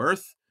 You know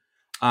Earth.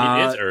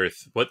 It is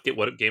Earth. What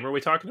game are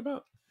we talking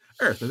about?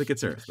 Earth. I think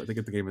it's Earth. I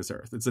think the game is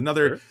Earth. It's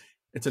another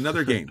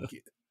game.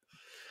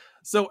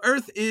 So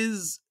Earth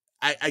is,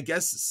 I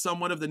guess,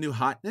 somewhat of the new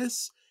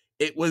hotness.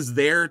 It was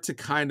there to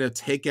kind of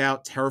take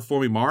out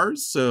terraforming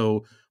Mars.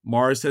 So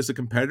Mars has a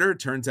competitor. It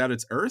turns out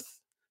it's Earth.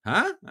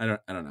 Huh? I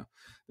don't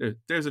know.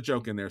 There's a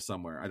joke in there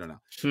somewhere. I don't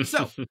know.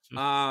 So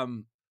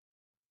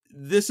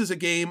this is a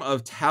game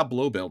of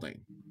tableau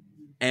building.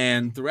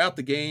 And throughout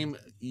the game,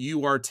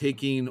 you are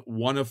taking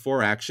one of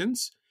 4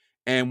 actions.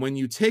 And when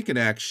you take an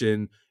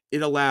action,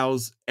 it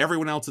allows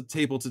everyone else at the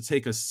table to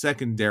take a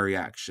secondary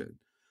action.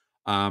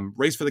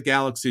 Race for the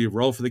Galaxy,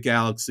 Roll for the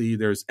Galaxy.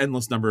 There's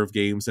endless number of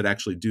games that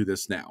actually do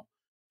this now.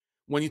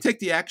 When you take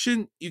the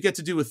action, you get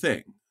to do a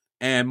thing.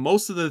 And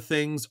most of the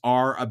things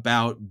are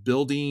about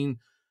building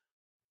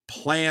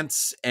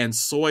plants and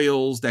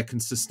soils that can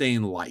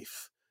sustain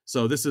life.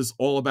 So this is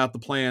all about the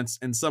plants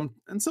and some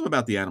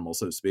about the animals,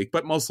 so to speak,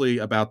 but mostly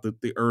about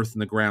the earth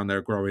and the ground that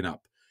are growing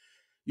up.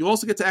 You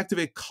also get to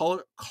activate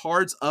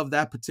cards of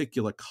that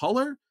particular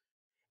color.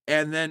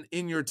 And then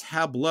in your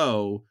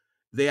tableau,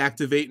 they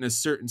activate in a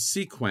certain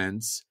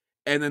sequence,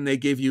 and then they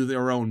give you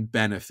their own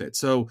benefit.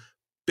 So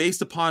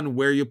based upon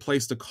where you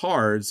place the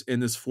cards in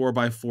this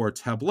 4x4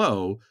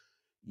 tableau,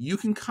 you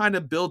can kind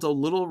of build a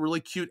little really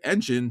cute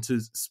engine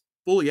to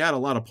fully add a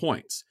lot of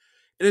points.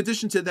 In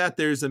addition to that,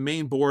 there's a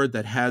main board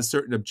that has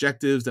certain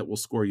objectives that will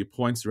score you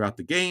points throughout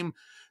the game.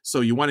 So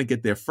you want to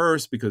get there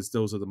first because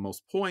those are the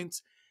most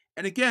points.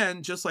 And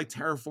again, just like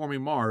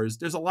terraforming Mars,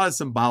 there's a lot of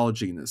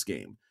symbology in this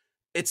game.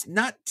 It's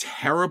not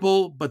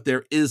terrible, but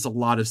there is a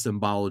lot of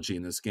symbology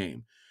in this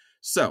game.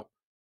 So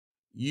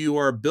you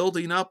are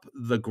building up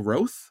the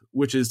growth,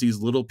 which is these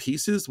little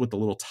pieces with the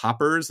little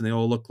toppers, and they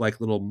all look like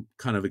little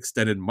kind of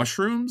extended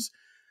mushrooms.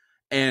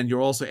 And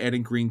you're also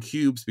adding green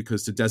cubes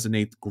because to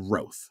designate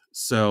growth.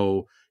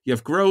 So you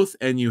have growth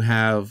and you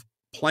have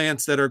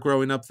plants that are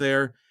growing up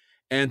there.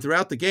 And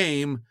throughout the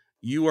game,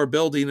 you are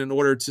building in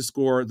order to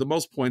score the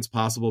most points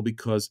possible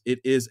because it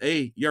is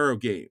a Euro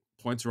game.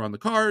 Points are on the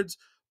cards,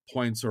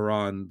 points are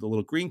on the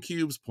little green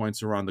cubes,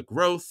 points are on the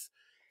growth.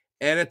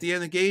 And at the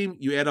end of the game,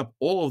 you add up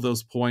all of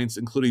those points,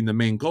 including the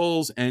main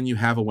goals, and you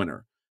have a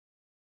winner.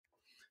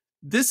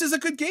 This is a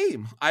good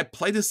game. I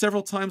played this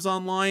several times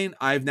online.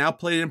 I've now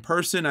played it in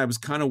person. I was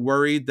kind of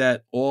worried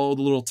that all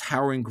the little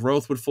towering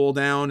growth would fall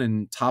down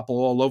and topple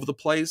all over the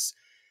place.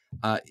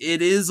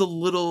 It is a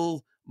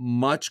little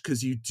much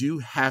because you do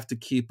have to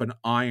keep an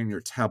eye on your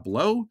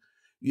tableau.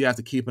 You have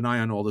to keep an eye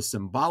on all the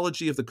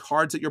symbology of the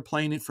cards that you're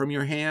playing it from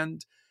your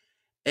hand.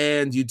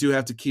 And you do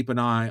have to keep an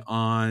eye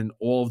on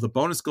all of the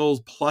bonus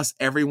goals, plus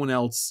everyone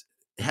else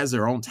has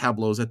their own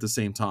tableaus at the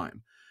same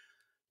time.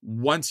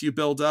 Once you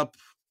build up,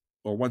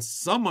 or once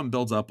someone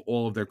builds up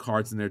all of their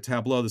cards in their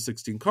tableau, the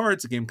 16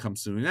 cards, the game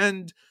comes to an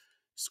end,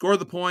 score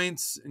the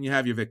points, and you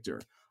have your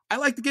victor. I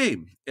like the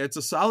game. It's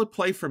a solid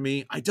play for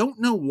me. I don't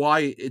know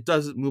why it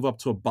doesn't move up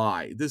to a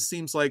buy. This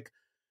seems like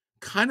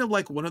kind of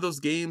like one of those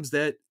games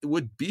that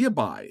would be a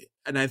buy.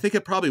 And I think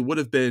it probably would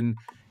have been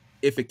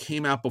if it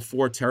came out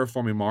before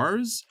Terraforming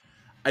Mars.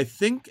 I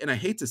think, and I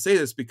hate to say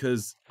this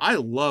because I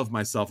love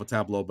myself a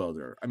tableau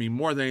builder. I mean,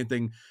 more than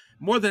anything,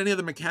 more than any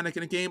other mechanic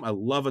in a game, I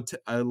love a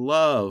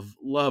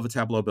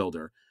tableau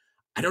builder.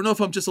 I don't know if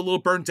I'm just a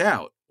little burnt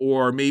out,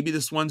 or maybe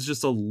this one's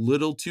just a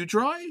little too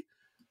dry.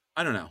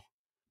 I don't know.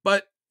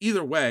 But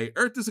either way,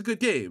 Earth is a good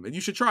game, and you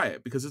should try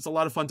it because it's a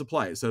lot of fun to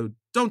play. So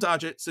don't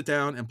dodge it. Sit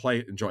down and play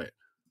it. Enjoy it.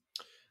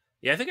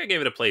 Yeah, I think I gave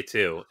it a play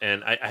too.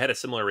 And I had a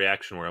similar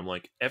reaction where I'm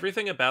like,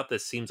 everything about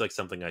this seems like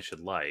something I should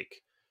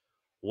like.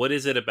 What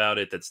is it about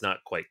it that's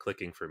not quite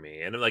clicking for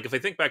me? And like, if I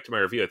think back to my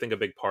review, I think a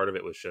big part of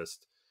it was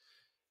just,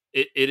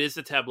 it is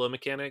the tableau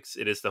mechanics.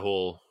 It is the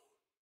whole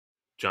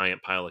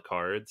giant pile of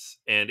cards.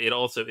 And it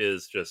also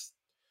is just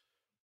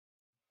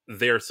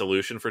their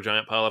solution for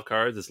giant pile of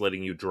cards is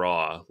letting you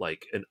draw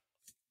like an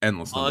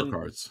endless number of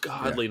cards.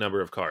 Ungodly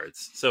number of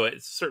cards. So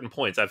at certain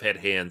points, I've had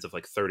hands of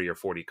like 30 or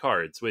 40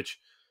 cards, which,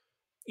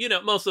 you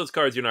know, most of those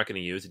cards you're not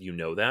going to use, and you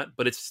know that,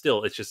 but it's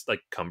just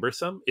like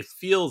cumbersome. It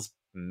feels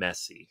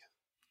messy.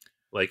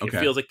 Like, It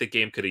feels like the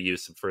game could have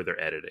used some further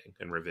editing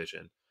and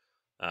revision.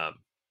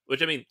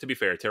 Which, I mean, to be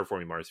fair,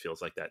 Terraforming Mars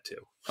feels like that too.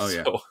 Oh,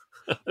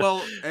 yeah.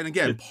 Well, and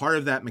again, part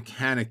of that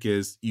mechanic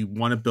is you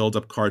want to build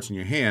up cards in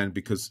your hand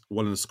because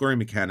one of the scoring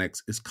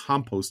mechanics is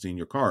composting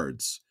your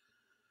cards.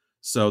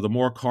 So the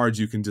more cards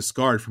you can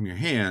discard from your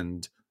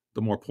hand,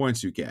 the more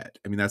points you get.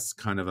 I mean, that's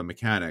kind of a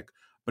mechanic.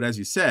 But as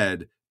you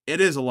said, it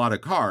is a lot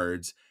of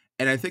cards.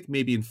 And I think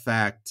maybe, in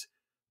fact,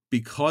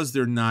 because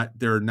they're not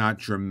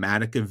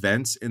dramatic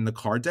events in the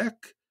card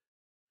deck,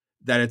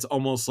 that it's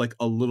almost like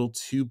a little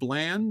too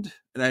bland.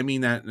 And I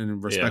mean that in a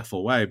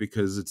respectful way,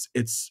 because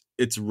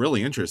it's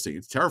really interesting.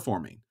 It's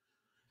terraforming.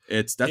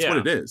 That's what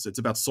it is. It's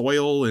about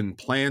soil and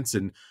plants,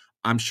 and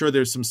I'm sure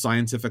there's some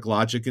scientific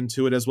logic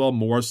into it as well,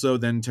 more so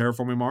than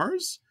Terraforming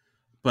Mars,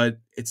 but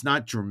it's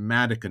not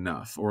dramatic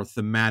enough or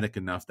thematic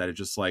enough that it's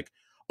just like,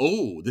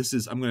 oh,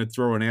 I'm going to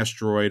throw an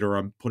asteroid, or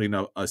I'm putting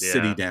a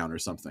city down or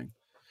something.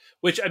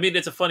 Which, I mean,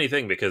 it's a funny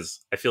thing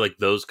because I feel like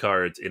those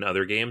cards in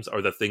other games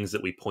are the things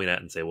that we point at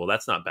and say, well,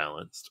 that's not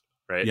balanced,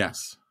 right?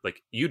 Yes.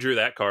 Like, you drew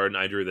that card and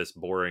I drew this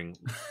boring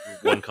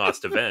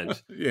one-cost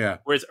event. Yeah.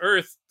 Whereas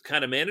Earth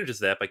kind of manages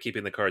that by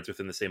keeping the cards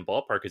within the same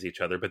ballpark as each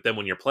other. But then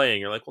when you're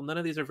playing, you're like, well, none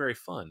of these are very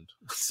fun.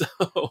 So,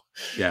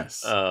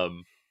 yes.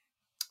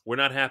 We're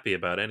not happy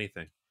about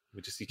anything.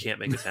 You can't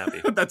make us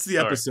happy. That's the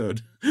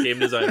episode. Game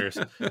designers.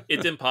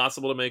 It's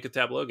impossible to make a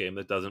tableau game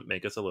that doesn't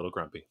make us a little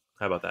grumpy.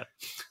 How about that?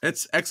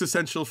 It's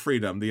Existential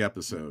Freedom, the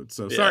episode.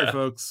 So sorry,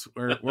 folks.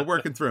 We're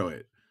working through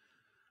it.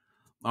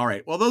 All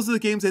right. Well, those are the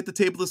games at the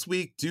table this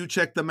week. Do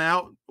check them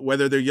out.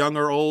 Whether they're young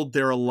or old,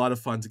 they're a lot of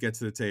fun to get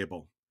to the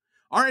table.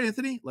 All right,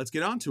 Anthony, let's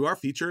get on to our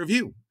feature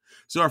review.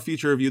 So our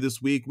feature review this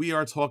week, we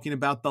are talking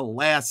about The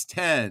Last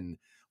 10.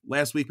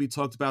 Last week, we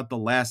talked about The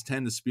Last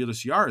 10, the Spiel des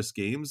Jahres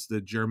games,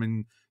 the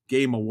German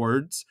game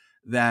awards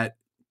that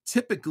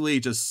typically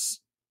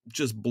just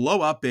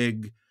blow up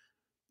big,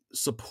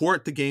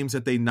 support the games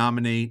that they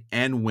nominate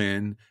and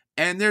win,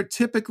 and they're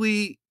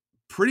typically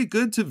pretty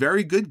good to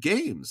very good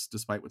games,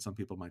 despite what some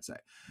people might say.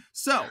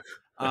 So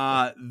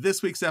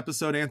this week's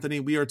episode, Anthony,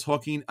 we are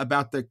talking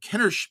about the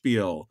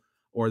Kennerspiel,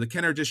 or the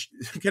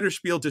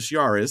Kennerspiel des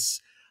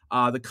Jahres,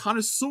 the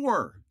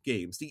connoisseur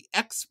games, the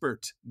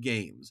expert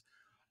games.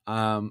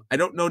 I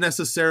don't know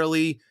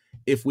necessarily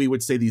if we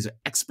would say these are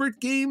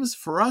expert games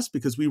for us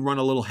because we run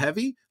a little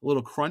heavy, a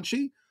little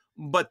crunchy,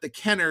 but the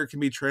Kenner can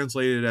be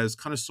translated as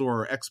connoisseur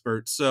or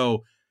expert.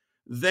 So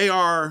they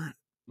are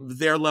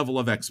their level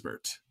of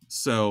expert.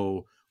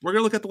 So we're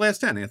going to look at the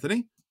last 10,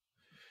 Anthony.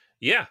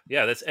 Yeah.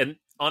 And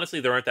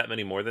honestly, there aren't that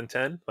many more than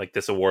 10. Like,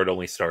 this award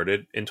only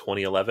started in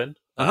 2011.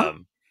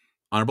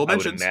 Honorable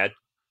mentions.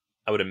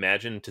 I would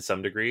imagine to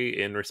some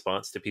degree in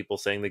response to people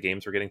saying the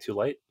games were getting too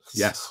light.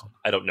 Yes. So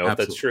I don't know if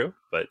that's true,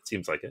 but it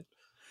seems like it.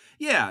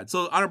 Yeah.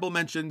 So honorable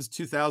mentions,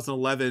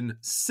 2011,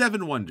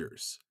 Seven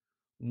Wonders.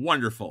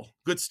 Wonderful.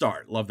 Good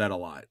start. Love that a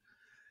lot.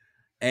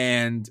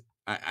 And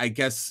I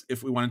guess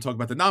if we want to talk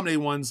about the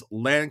nominated ones,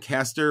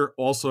 Lancaster,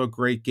 also a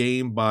great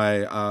game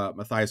by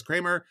Matthias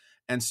Kramer,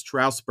 and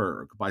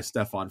Strasbourg by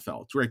Stefan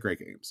Feld. Great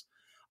games.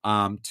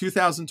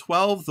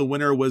 2012, the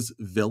winner was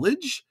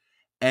Village,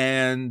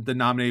 and the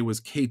nominated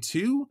was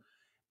K2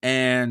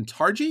 and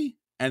Targi.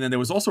 And then there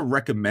was also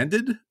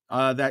Recommended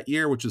that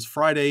year, which is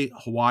Friday,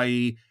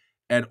 Hawaii,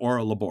 and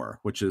Ora Labor,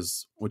 which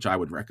I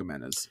would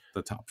recommend as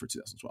the top for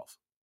 2012.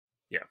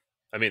 Yeah.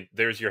 I mean,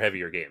 there's your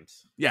heavier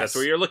games. Yes. That's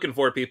what you're looking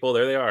for, people.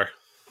 There they are.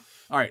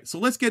 All right, so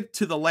let's get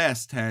to the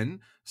last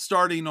 10.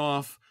 Starting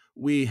off,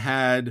 we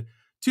had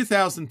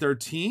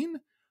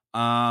 2013.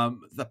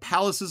 The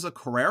Palaces of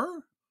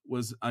Carrera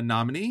was a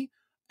nominee,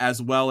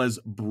 as well as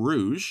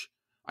Bruges.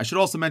 I should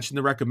also mention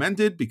the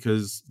recommended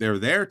because they're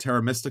there,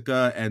 Terra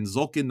Mystica and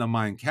Zulkin the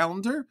Mayan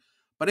Calendar.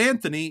 But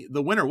Anthony,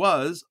 the winner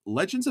was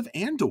Legends of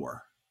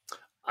Andor.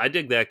 I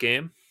dig that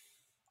game.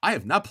 I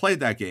have not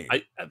played that game.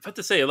 I'm about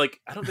to say, like,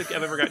 I don't think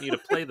I've ever gotten you to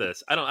play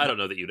this. I don't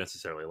know that you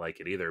necessarily like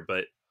it either,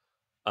 but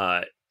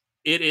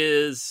it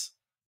is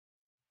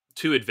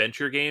to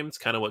adventure games,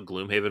 kind of what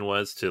Gloomhaven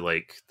was to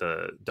like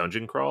the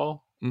dungeon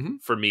crawl,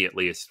 for me at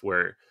least,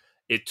 where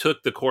it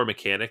took the core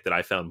mechanic that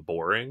I found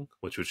boring,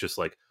 which was just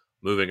like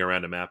moving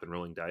around a map and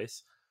rolling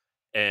dice,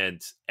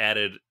 and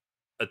added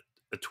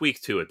a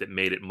tweak to it that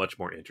made it much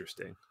more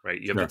interesting,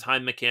 right? You have the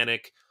time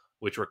mechanic,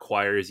 which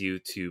requires you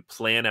to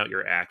plan out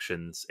your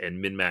actions and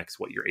min-max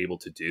what you're able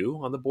to do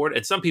on the board.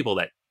 And some people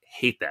that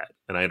hate that,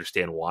 and I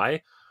understand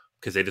why,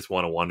 because they just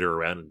want to wander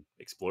around and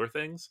explore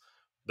things.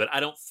 But I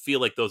don't feel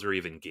like those are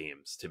even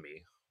games to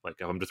me. Like,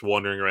 if I'm just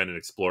wandering around and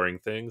exploring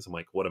things, I'm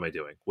like, what am I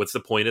doing? What's the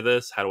point of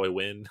this? How do I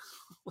win?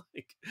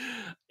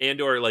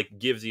 Andor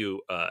gives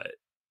you,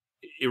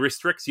 it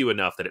restricts you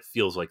enough that it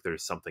feels like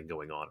there's something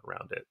going on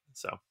around it.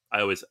 So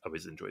I always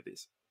enjoyed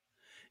these.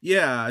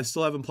 Yeah, I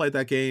still haven't played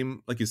that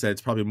game. Like you said,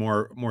 it's probably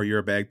more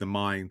your bag than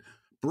mine.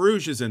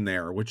 Bruges is in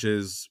there, which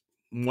is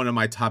one of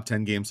my top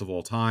 10 games of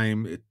all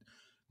time.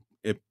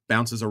 It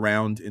bounces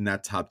around in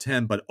that top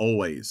 10, but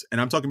always. And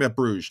I'm talking about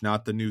Bruges,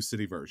 not the new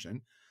city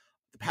version.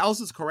 The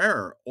Palaces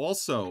Carrera,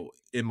 also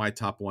in my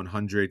top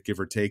 100, give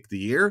or take the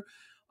year.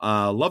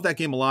 Love that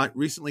game a lot.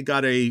 Recently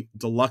got a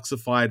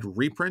deluxeified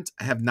reprint.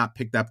 I have not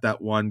picked up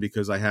that one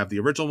because I have the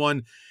original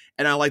one.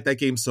 And I like that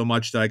game so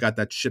much that I got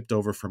that shipped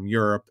over from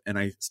Europe, and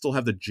I still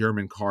have the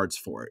German cards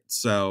for it.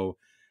 So,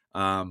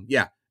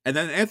 yeah. And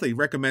then Anthony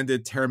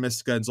recommended Terra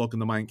Mystica and Zulkin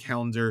the Mayan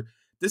Calendar.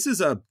 This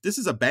is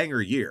a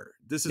banger year.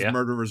 This is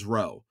Murderer's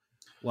Row.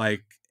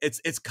 Like,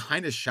 it's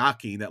kind of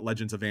shocking that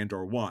Legends of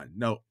Andor won.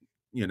 No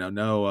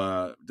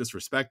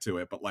disrespect to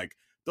it, but like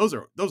those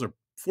are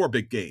 4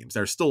 big games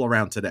that are still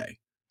around today.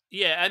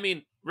 Yeah, I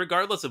mean,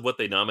 regardless of what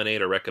they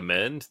nominate or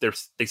recommend,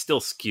 they still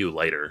skew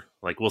lighter.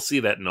 Like, we'll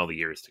see that in all the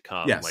years to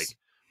come. Yes. Like,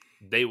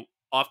 they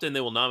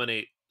will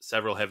nominate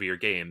several heavier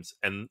games,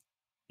 and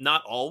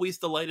not always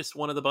the lightest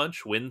one of the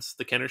bunch wins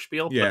the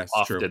Kennerspiel, but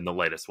often the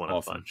lightest one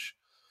of the bunch.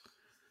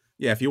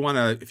 Yeah, if you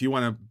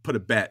wanna put a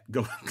bet,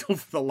 go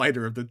for the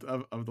lighter of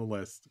the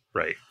list.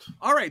 Right.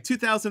 All right,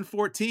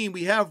 2014,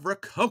 we have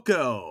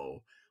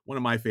Rococo, one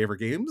of my favorite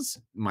games,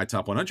 my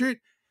top 100.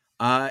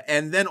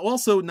 And then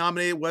also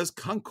nominated was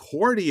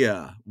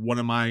Concordia, one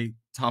of my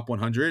top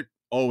 100,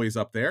 always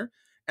up there.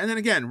 And then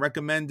again,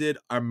 recommended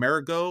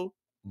Amerigo,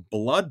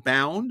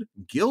 Bloodbound,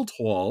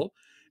 Guildhall,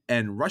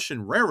 and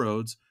Russian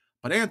Railroads.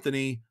 But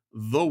Anthony,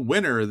 the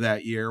winner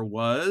that year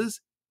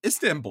was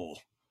Istanbul.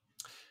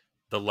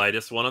 The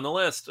lightest one on the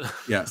list.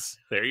 Yes.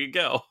 There you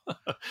go.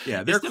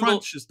 Yeah, their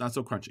crunch is not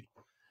so crunchy.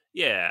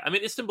 Yeah, I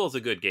mean, Istanbul's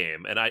a good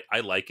game, and I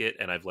like it,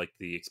 and I've liked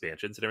the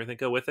expansions and everything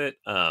go with it.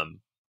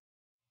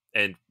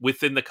 And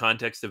within the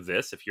context of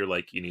this, if you're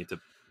like, you need to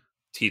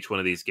teach one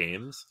of these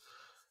games,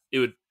 it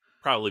would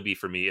probably be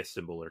for me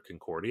Istanbul or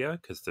Concordia,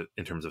 because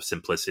in terms of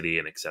simplicity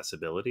and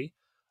accessibility.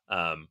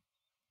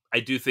 I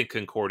do think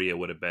Concordia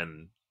would have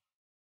been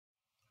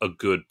a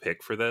good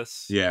pick for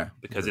this. Yeah.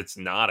 Because it's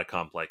not a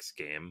complex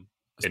game,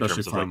 especially in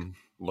terms of like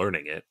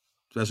learning it.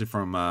 Especially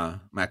from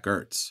Matt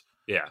Gertz.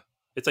 Yeah.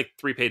 It's like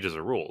 3 pages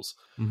of rules.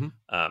 Mm-hmm.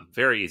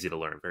 Very easy to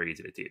learn, very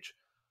easy to teach.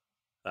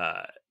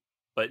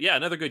 But yeah,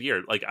 another good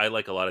year. Like, I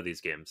like a lot of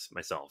these games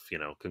myself.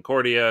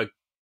 Concordia,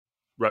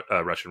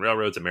 Russian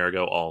Railroads,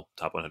 Amerigo, all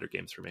top 100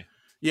 games for me.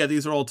 Yeah,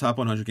 these are all top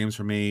 100 games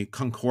for me.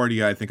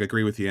 Concordia, I think I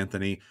agree with you,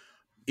 Anthony.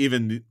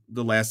 Even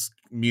the last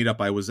meetup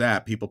I was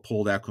at, people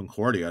pulled out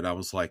Concordia, and I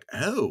was like,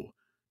 oh,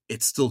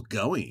 it's still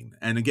going.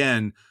 And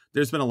again,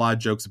 there's been a lot of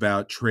jokes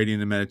about trading in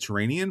the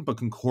Mediterranean, but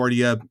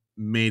Concordia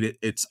made it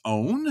its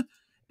own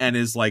and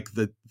is like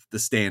the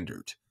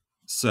standard.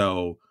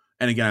 So,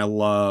 and again, I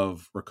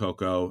love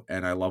Rococo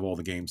and I love all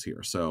the games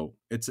here. So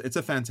it's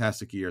a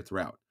fantastic year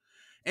throughout.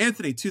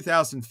 Anthony,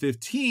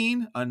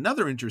 2015,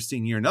 another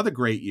interesting year, another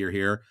great year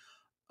here.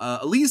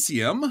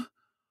 Elysium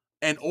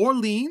and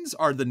Orleans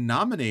are the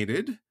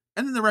nominated,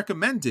 and then the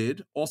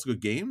recommended, also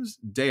good games,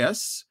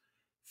 Deus,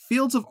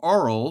 Fields of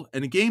Aural,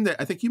 and a game that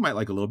I think you might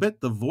like a little bit,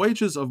 The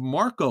Voyages of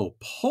Marco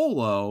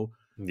Polo.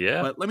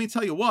 Yeah. But let me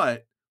tell you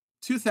what,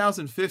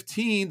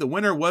 2015, the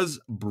winner was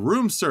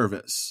Broom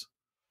Service.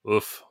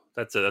 Oof.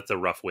 that's a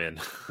rough win.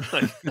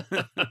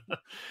 The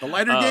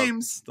lighter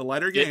games. The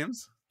lighter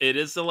games. It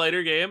is the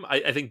lighter game.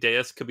 I think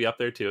Deus could be up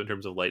there too in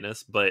terms of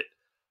lightness, but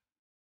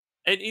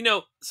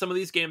some of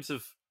these games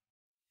have.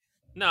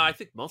 No, I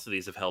think most of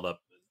these have held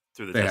up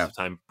through the test of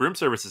time. Broom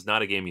Service is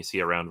not a game you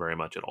see around very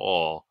much at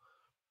all,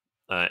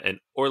 and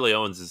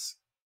Orleans is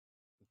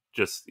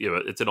just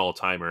it's an all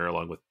timer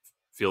along with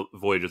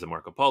Voyages and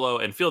Marco Polo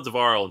and Fields of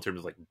Arle in terms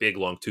of like big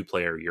long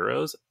 2-player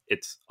Euros.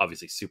 It's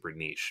obviously super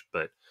niche,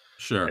 but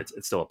sure, it's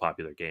still a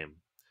popular game.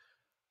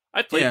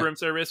 I played Broom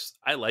Service.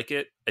 I like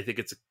it. I think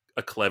it's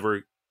a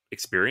clever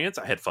experience.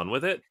 I had fun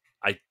with it.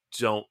 I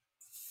don't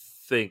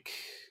think,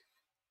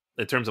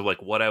 in terms of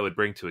like what I would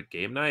bring to a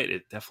game night,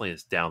 it definitely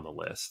is down the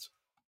list.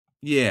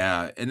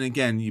 Yeah, and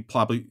again, you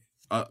probably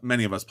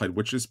many of us played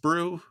Witch's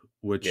Brew,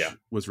 which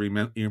was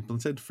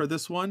implemented for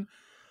this one.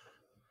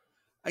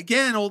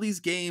 Again, all these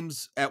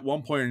games at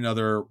one point or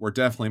another were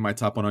definitely my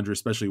top 100,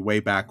 especially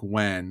way back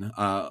when.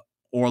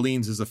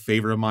 Orleans is a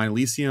favorite of mine.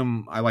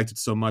 Elysium, I liked it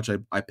so much,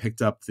 I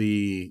picked up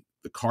the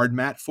card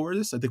mat for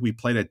this. I think we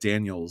played at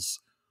Daniel's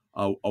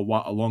a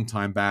long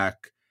time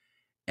back.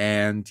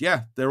 And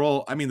yeah, they're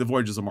all, I mean, the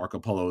Voyages of Marco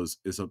Polo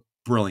is a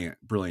brilliant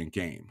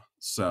game.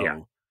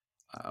 So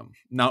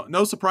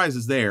no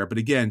surprises there. But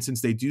again,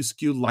 since they do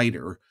skew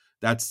lighter,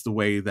 that's the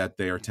way that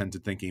they are tend to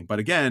thinking. But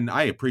again,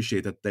 I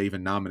appreciate that they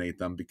even nominate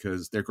them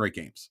because they're great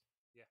games.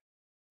 Yeah.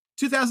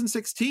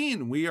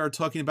 2016, we are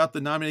talking about the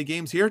nominated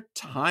games here,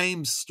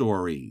 Time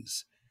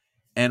Stories.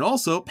 And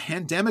also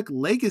Pandemic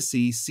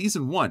Legacy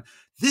Season 1.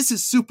 This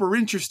is super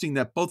interesting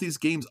that both these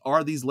games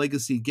are these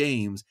legacy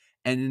games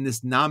and in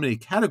this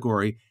nominated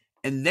category.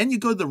 And then you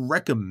go to the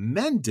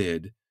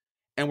recommended,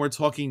 and we're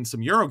talking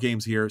some Euro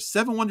games here.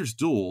 Seven Wonders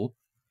Duel,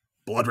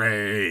 Blood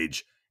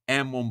Rage,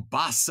 and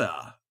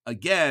Mombasa.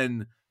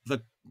 Again,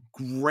 the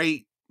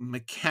great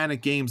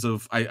mechanic games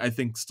of, I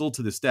think, still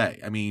to this day.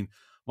 I mean,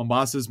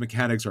 Mombasa's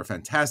mechanics are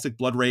fantastic,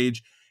 Blood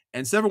Rage,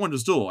 and Seven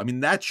Wonders Duel. I mean,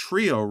 that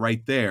trio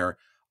right there,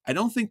 I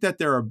don't think that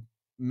there are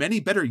many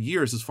better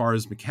years as far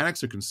as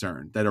mechanics are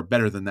concerned that are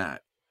better than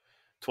that.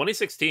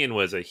 2016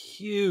 was a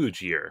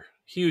huge year.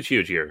 Huge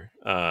year.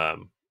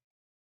 And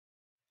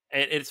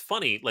it's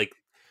funny, like,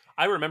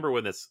 I remember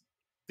when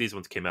these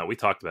ones came out, we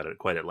talked about it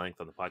quite at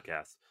length on the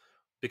podcast,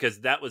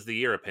 because that was the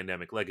year of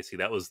Pandemic Legacy.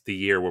 That was the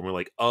year when we're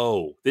like,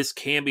 oh, this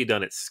can be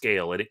done at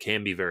scale and it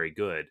can be very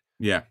good.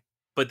 Yeah.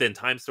 But then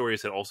Time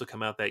Stories had also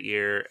come out that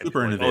year. And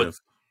super innovative. Like,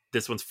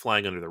 this one's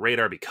flying under the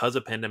radar because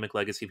of Pandemic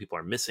Legacy. People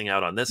are missing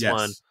out on this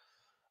one.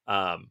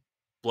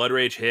 Blood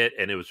Rage hit,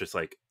 and it was just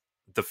like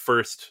the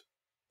first,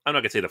 I'm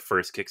not going to say the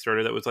first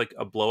Kickstarter that was like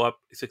a blow up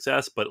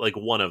success, but like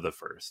one of the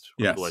first.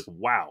 Yes. Like,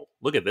 wow,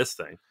 look at this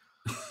thing.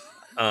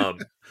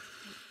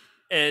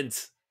 And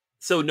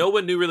so no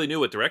one really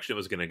knew what direction it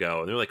was going to go.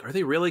 And they're like, are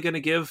they really going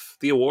to give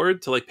the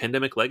award to like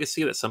Pandemic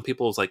Legacy that some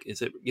people was like,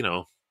 is it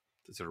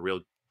a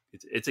real,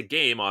 it's a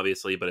game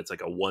obviously, but it's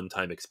like a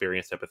one-time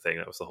experience type of thing.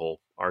 That was the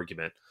whole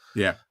argument.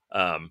 Yeah.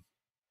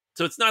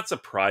 So it's not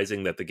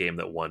surprising that the game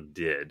that won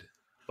did,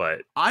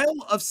 but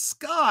Isle of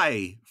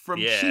Skye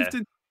from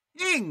Chieftain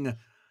King.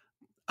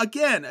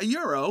 Again, a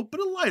Euro, but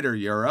a lighter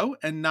Euro,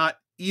 and not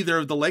either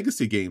of the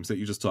legacy games that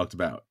you just talked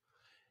about.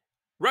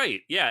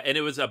 Right, yeah, and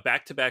it was a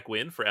back-to-back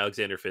win for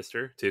Alexander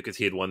Pfister, too, because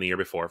he had won the year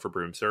before for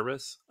Broom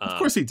Service. Of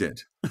course he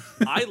did.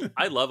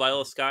 I love Isle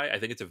of Skye. I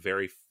think it's a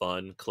very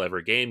fun, clever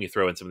game. You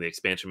throw in some of the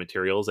expansion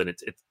materials, and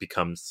it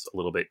becomes a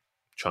little bit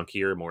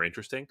chunkier, more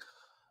interesting.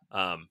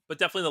 But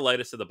definitely the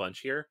lightest of the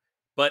bunch here.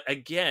 But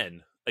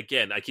again,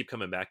 I keep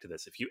coming back to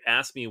this. If you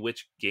ask me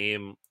which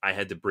game I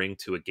had to bring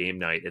to a game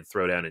night and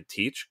throw down and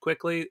teach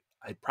quickly,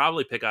 I'd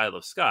probably pick Isle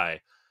of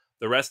Skye.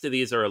 The rest of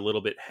these are a little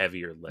bit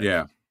heavier lift.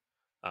 Yeah.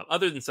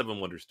 Other than Seven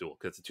Wonders Duel,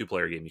 because it's a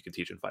 2-player game you can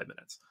teach in 5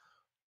 minutes.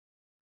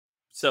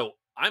 So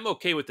I'm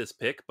okay with this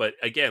pick, but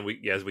again,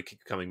 as we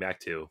keep coming back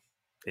to,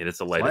 it is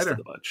the lightest of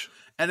the bunch.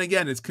 And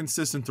again, it's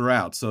consistent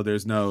throughout, so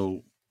there's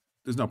no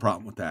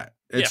problem with that.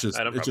 It's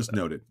just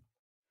noted.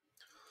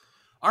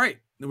 All right,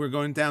 we're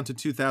going down to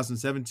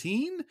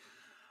 2017.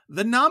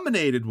 The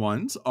nominated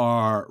ones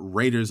are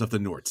Raiders of the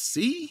North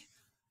Sea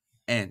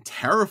and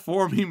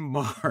Terraforming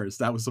Mars.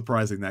 That was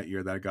surprising that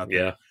year that I got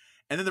there. Yeah.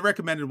 And then the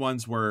recommended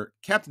ones were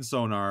Captain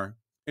Sonar,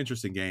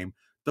 interesting game.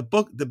 The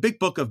Big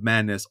Book of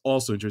Madness,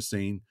 also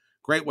interesting.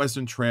 Great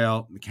Western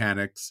Trail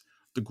mechanics.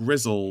 The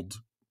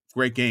Grizzled,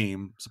 great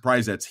game.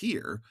 Surprised that's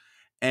here.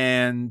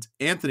 And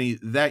Anthony,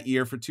 that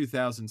year for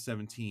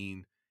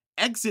 2017,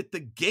 Exit the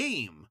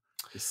Game,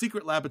 The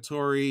Secret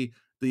Laboratory,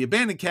 The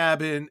Abandoned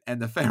Cabin,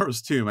 and The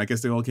Pharaoh's Tomb. I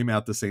guess they all came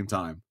out at the same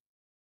time.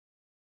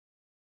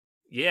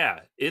 Yeah,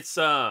 it's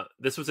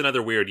this was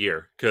another weird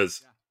year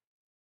because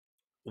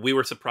we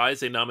were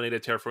surprised they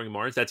nominated Terraforming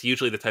Mars. That's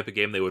usually the type of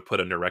game they would put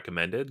under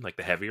recommended, like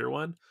the heavier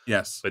one.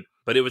 Yes.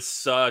 But it was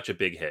such a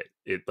big hit.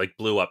 It like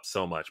blew up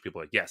so much. People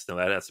were like, yes, no,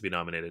 that has to be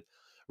nominated.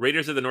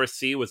 Raiders of the North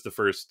Sea was the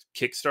first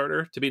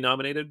Kickstarter to be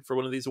nominated for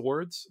one of these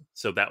awards.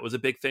 So that was a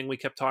big thing we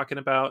kept talking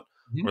about.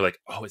 Mm-hmm. We're like,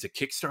 oh, is a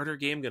Kickstarter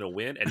game going to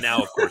win? And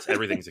now, of course,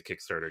 everything's a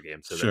Kickstarter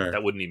game. So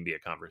that wouldn't even be a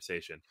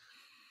conversation.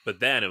 But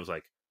then it was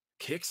like,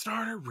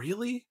 Kickstarter,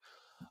 really?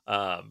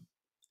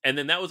 And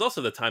then that was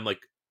also the time like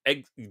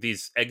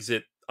these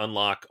exit,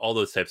 unlock, all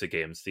those types of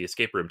games, the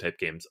escape room type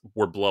games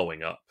were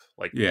blowing up.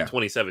 Like Yeah.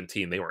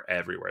 2017, they were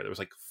everywhere. There was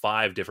like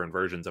 5 different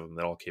versions of them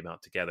that all came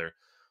out together.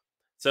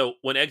 So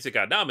when Exit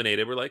got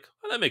nominated, we're like,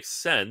 well, that makes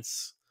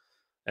sense.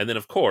 And then,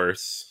 of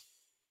course,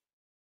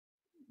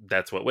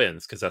 that's what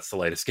wins because that's the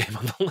latest game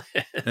on the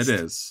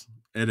list.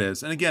 It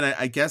is. And again,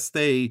 I guess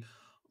they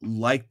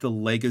like the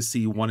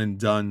legacy one and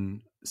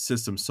done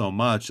system so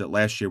much that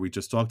last year we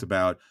just talked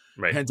about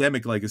Right.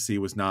 Pandemic Legacy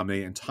was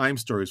nominated and Time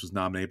Stories was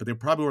nominated, but they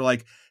probably were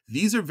like,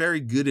 these are very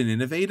good and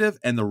innovative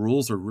and the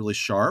rules are really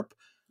sharp,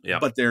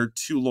 but they're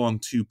too long,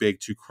 too big,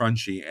 too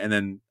crunchy. And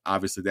then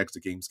obviously the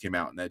Exit games came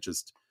out and that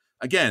just,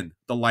 again,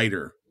 the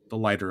lighter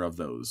of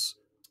those.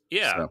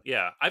 Yeah, So.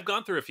 yeah. I've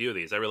gone through a few of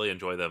these. I really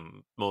enjoy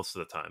them most of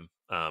the time.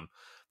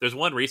 There's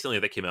one recently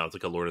that came out. It's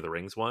like a Lord of the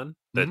Rings one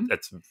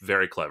that's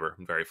very clever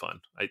and very fun.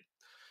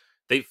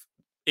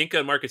 Inca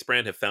and Marcus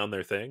Brand have found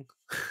their thing.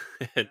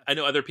 And I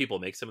know other people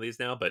make some of these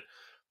now, but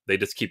they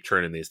just keep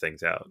churning these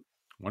things out.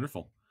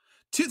 Wonderful.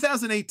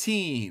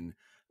 2018.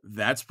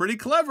 That's pretty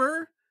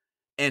clever.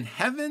 And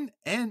Heaven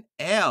and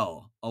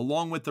Ale,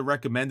 along with the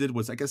recommended,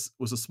 was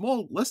a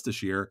small list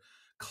this year.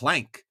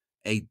 Clank,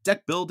 a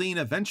deck building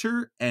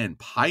adventure, and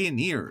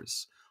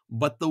Pioneers.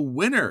 But the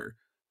winner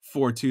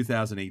for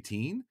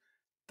 2018,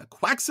 the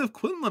Quacks of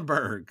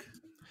Quedlinburg.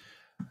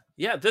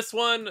 Yeah, this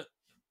one,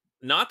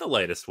 not the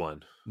latest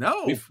one.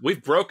 No,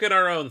 we've broken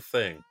our own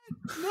thing.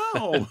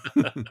 No.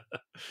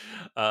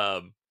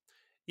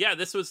 Yeah,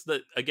 this was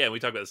again, we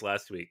talked about this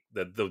last week,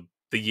 the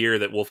year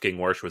that Wolfgang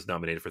Warsch was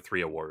nominated for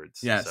 3 awards.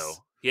 Yes. So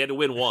he had to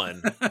win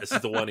one. This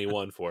is the one he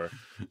won for.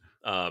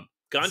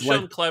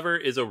 Gonshon Clever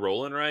is a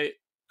roll and write.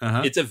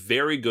 It's a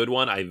very good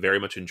one. I very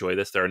much enjoy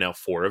this. There are now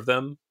 4 of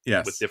them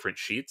with different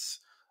sheets.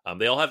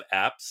 They all have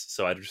apps,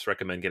 so I just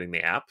recommend getting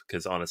the app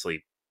because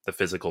honestly, the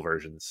physical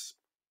versions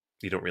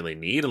you don't really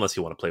need unless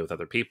you want to play with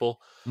other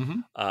people.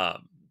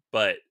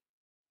 But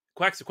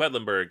Quacks of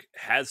Quedlinburg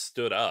has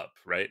stood up,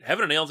 right?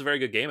 Heaven and Ale is a very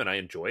good game, and I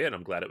enjoy it.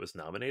 I'm glad it was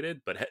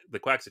nominated. But the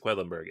Quacks of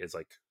Quedlinburg is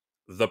like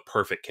the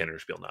perfect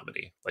Kennerspiel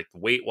nominee. Like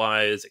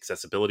weight-wise,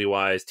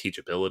 accessibility-wise,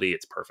 teachability,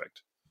 it's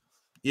perfect.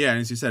 Yeah,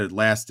 and as you said, it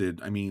lasted.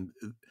 I mean,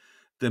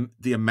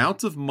 the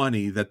amount of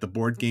money that the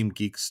Board Game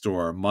Geek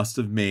store must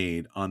have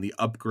made on the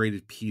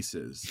upgraded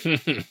pieces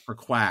for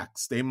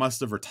Quacks, they must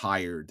have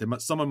retired.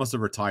 Someone must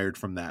have retired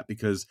from that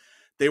because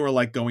they were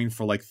like going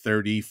for like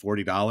 $30,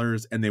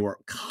 $40 and they were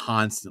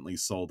constantly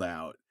sold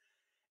out.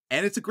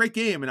 And it's a great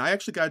game. And I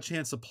actually got a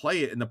chance to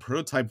play it in the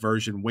prototype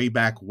version way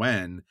back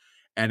when.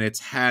 And it's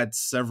had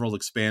several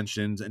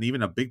expansions and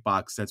even a big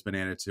box that's been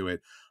added to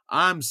it.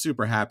 I'm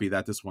super happy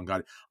that this one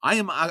got it.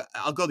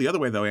 I'll go the other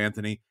way though,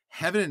 Anthony.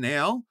 Heaven and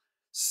Ale,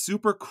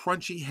 super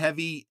crunchy,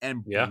 heavy,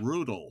 and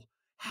brutal.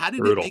 How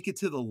did it make it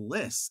to the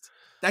list?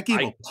 That game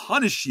will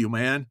punish you,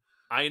 man.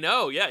 I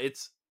know. Yeah,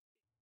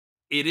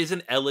 it is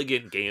an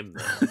elegant game,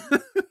 though.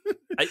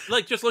 I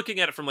like just looking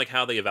at it from like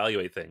how they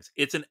evaluate things.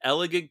 It's an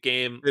elegant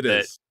game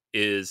that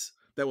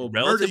will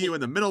murder you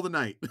in the middle of the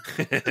night.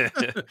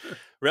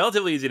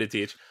 Relatively easy to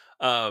teach,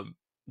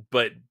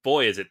 but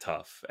boy, is it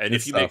tough. And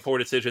if you make poor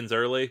decisions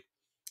early,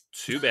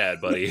 too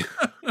bad, buddy.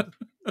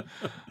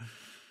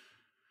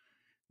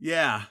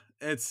 Yeah,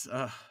 it's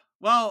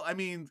well, I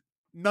mean,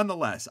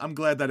 nonetheless, I'm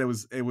glad that it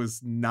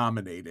was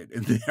nominated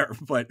in there.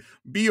 But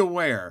be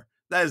aware,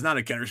 that is not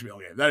a Kennerspiel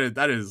game.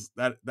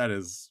 That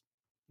is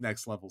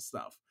next level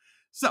stuff.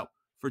 So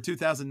for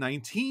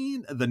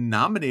 2019, the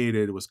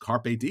nominated was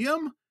Carpe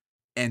Diem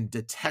and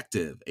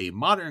Detective, a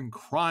modern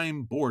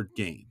crime board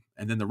game.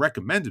 And then the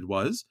recommended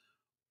was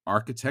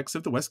Architects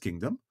of the West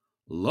Kingdom,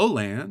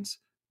 Lowlands,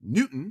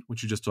 Newton,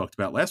 which you just talked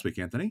about last week,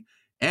 Anthony,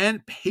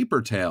 and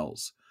Paper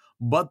Tales.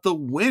 But the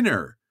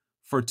winner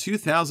for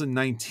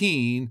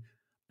 2019,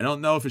 I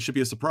don't know if it should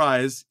be a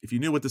surprise. If you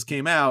knew what this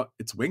came out,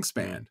 it's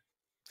Wingspan.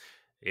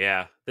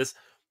 Yeah.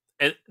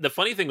 And the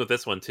funny thing with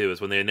this one, too,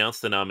 is when they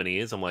announced the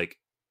nominees, I'm like,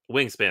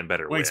 Wingspan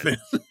better win.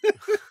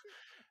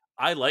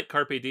 I like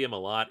Carpe Diem a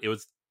lot. It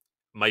was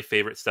my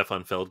favorite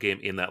Stefan Feld game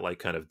in that like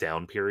kind of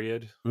down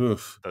period.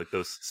 Oof. Like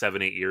those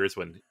 7-8 years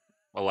when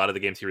a lot of the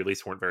games he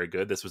released weren't very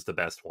good. This was the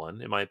best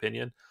one, in my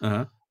opinion.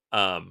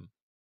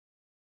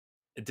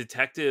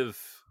 Detective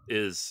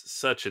is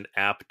such an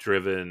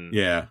app-driven...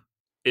 Yeah.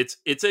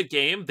 It's a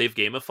game. They've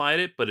gamified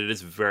it, but it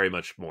is very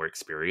much more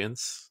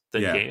experience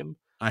than game.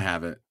 I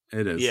have it.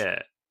 It is. Yeah.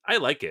 I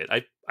like it.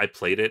 I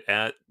played it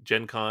at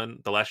Gen Con,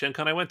 the last Gen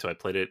Con I went to. I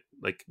played it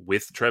like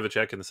with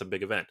Trevicek in some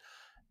big event.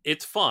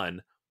 It's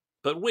fun,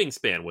 but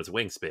Wingspan was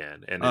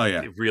Wingspan, and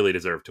it really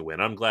deserved to win.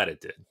 I'm glad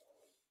it did.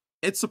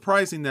 It's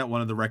surprising that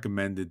one of the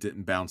recommended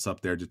didn't bounce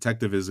up there.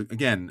 Detective is,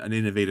 again, an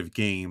innovative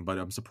game, but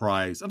I'm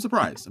surprised. I'm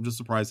just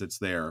surprised it's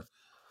there.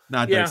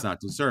 Not that it's not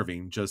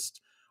deserving,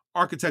 just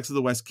Architects of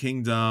the West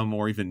Kingdom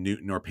or even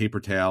Newton or Paper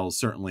Tales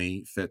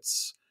certainly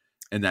fits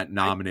in that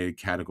nominated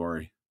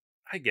category.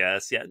 I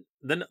guess, yeah.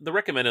 The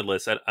recommended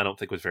list, I don't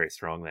think was very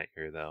strong that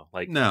year, though.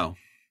 Like, no,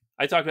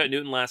 I talked about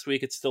Newton last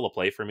week. It's still a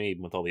play for me,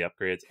 even with all the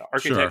upgrades.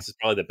 Architects is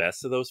probably the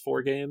best of those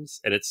 4 games,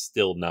 and it's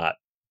still not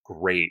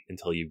great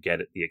until you get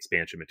the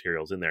expansion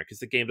materials in there, because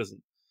the game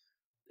doesn't.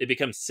 It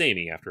becomes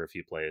samey after a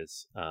few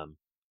plays.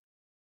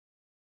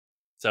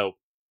 So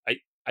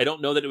I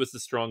don't know that it was the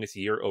strongest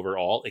year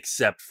overall,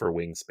 except for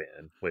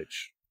Wingspan,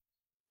 which.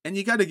 And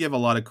you got to give a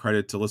lot of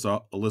credit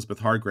to Elizabeth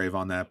Hargrave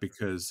on that,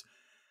 because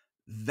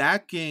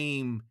that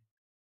game.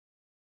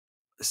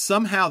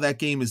 Somehow that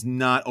game is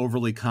not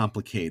overly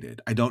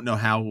complicated. I don't know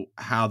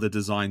how the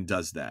design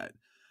does that,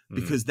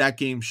 because that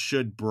game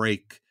should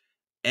break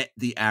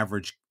the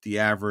average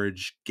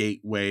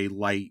gateway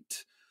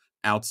light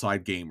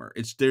outside gamer.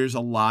 There's a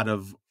lot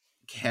of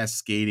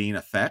cascading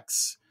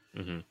effects,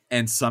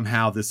 and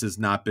somehow this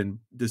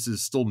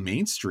is still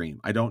mainstream.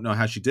 I don't know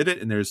how she did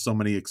it, and there's so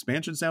many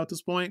expansions now at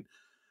this point.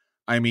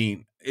 I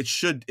mean, it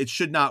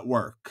should not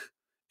work.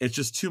 It's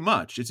just too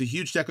much. It's a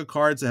huge deck of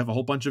cards that have a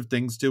whole bunch of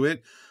things to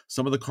it.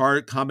 Some of the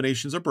card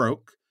combinations are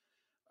broke.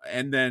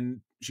 And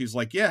then she's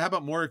like, yeah, how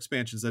about more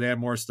expansions that add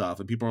more stuff?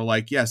 And people are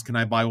like, yes, can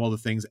I buy all the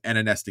things and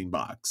a nesting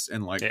box?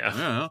 And like,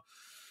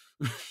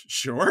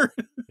 sure.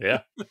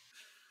 Yeah.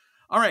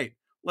 All right,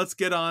 let's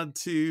get on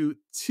to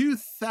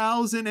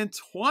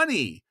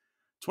 2020.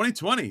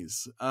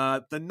 2020s.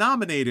 The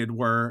nominated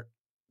were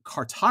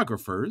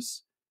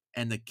Cartographers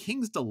and The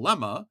King's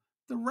Dilemma.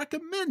 The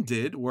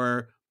recommended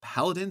were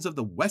Paladins of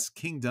the West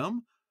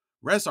Kingdom,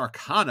 Res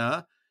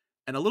Arcana,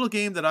 and a little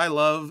game that I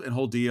love and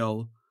whole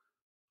deal,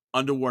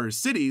 Underwater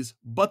Cities.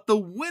 But the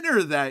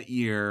winner that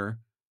year,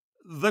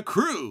 The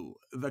Crew,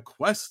 The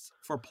Quest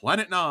for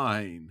Planet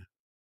 9.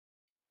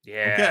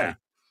 Yeah. Okay.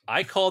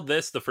 I called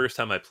this the first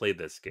time I played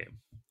this game.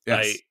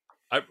 Yes.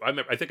 I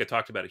think I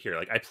talked about it here.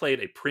 Like, I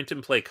played a print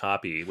and play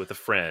copy with a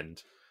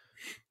friend,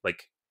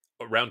 like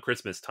around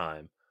Christmas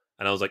time.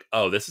 And I was like,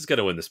 oh, this is going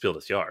to win the Spiel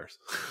des Jahres.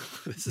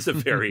 This is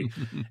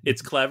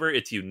it's clever,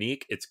 it's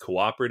unique, it's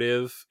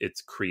cooperative,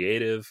 it's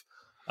creative.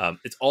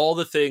 It's all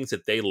the things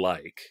that they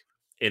like.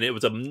 And it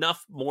was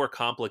enough more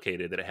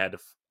complicated that it had to...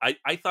 I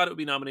thought it would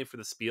be nominated for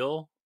the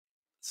Spiel.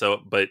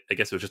 But I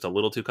guess it was just a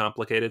little too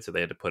complicated, so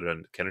they had to put it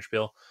on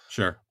Kennerspiel.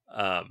 Sure.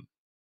 And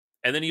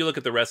then you look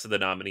at the rest of the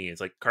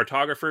nominees. Like,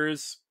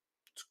 Cartographers,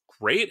 it's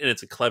great, and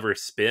it's a clever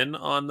spin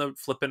on the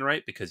flip and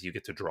write, because you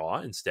get to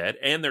draw instead,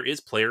 and there is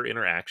player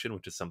interaction,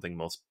 which is something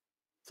most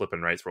flip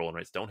and writes, roll and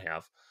writes don't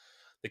have.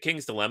 The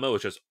King's Dilemma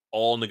was just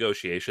all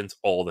negotiations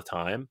all the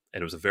time,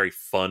 and it was a very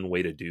fun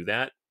way to do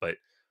that, but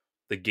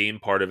the game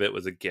part of it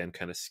was, again,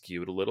 kind of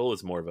skewed a little.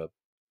 It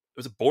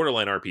was a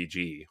borderline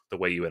RPG, the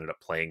way you ended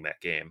up playing that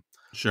game.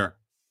 Sure.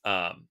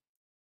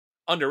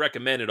 Under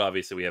recommended,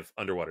 obviously, we have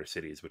Underwater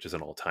Cities, which is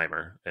an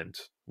all-timer, and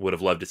would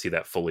have loved to see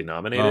that fully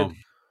nominated. Oh,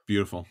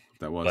 beautiful.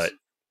 That was. But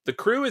The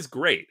Crew is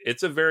great.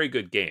 It's a very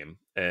good game.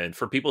 And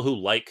for people who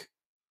like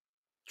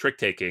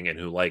trick-taking and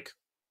who like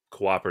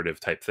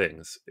cooperative type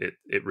things,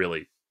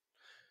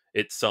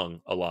 it sung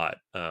a lot.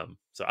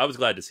 So I was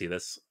glad to see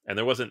this. And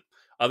there wasn't,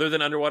 other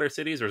than Underwater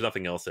Cities, there was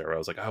nothing else there. I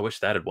was like, I wish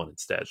that had won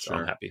instead. So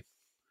I'm happy.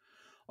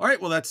 All right.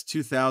 Well, that's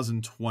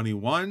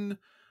 2021.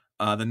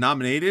 The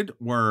nominated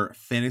were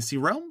Fantasy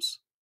Realms,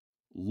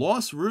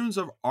 Lost Ruins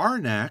of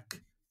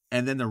Arnak,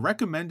 and then the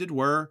recommended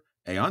were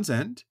Aeon's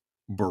End,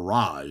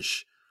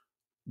 Barrage,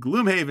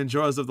 Gloomhaven,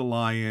 Jaws of the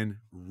Lion,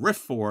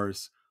 Rift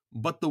Force,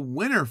 but the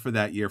winner for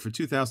that year, for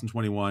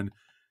 2021,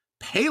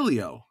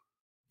 Paleo.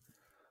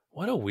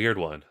 What a weird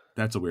one.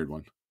 That's a weird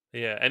one.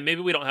 Yeah, and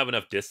maybe we don't have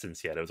enough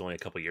distance yet. It was only a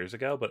couple years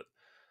ago, but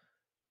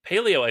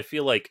Paleo, I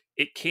feel like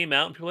it came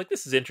out and people were like,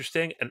 this is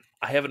interesting, and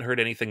I haven't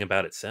heard anything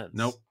about it since.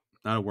 Nope,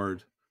 not a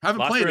word.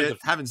 Haven't played it,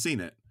 haven't seen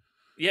it.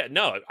 Yeah,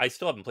 no, I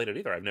still haven't played it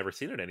either. I've never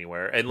seen it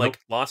anywhere. And like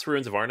Lost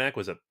Ruins of Arnak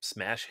was a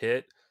smash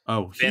hit.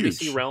 Oh, huge.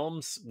 Fantasy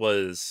Realms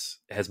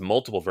has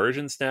multiple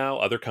versions now.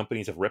 Other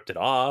companies have ripped it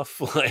off.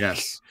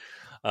 Yes.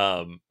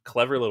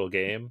 Clever little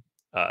game.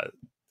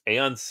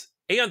 Aeon's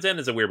End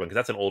is a weird one because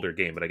that's an older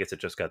game, but I guess it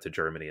just got to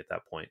Germany at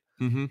that point.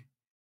 Mm-hmm.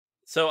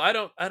 So I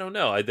don't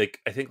know. I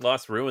think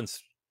Lost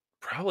Ruins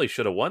probably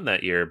should have won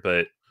that year,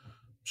 but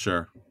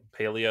sure.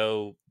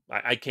 Paleo,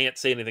 I can't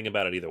say anything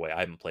about it either way. I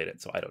haven't played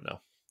it, so I don't know.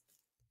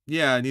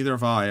 Yeah, neither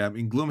have I. I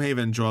mean,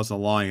 Gloomhaven, Jaws the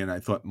Lion, I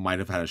thought might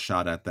have had a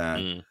shot at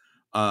that.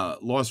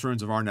 Lost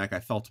Ruins of Arnak, I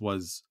felt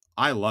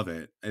I love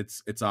it.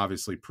 It's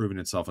obviously proven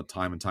itself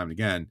time and time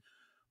again,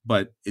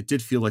 but it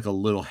did feel like a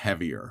little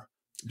heavier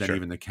than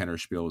even the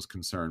Kennerspiel was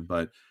concerned.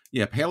 But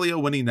yeah,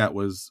 Paleo winning that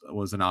was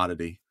an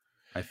oddity,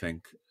 I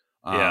think.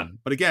 But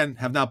again,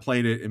 have not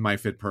played it. It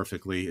might fit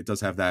perfectly. It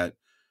does have that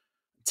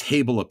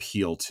table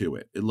appeal to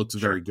it. It looks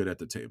very good at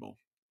the table.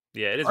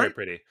 Yeah, it is very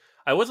pretty.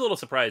 I was a little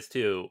surprised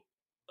too.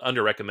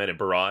 Under recommended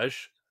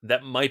Barrage,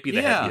 that might be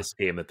the heaviest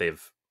game that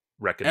they've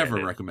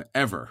recommended.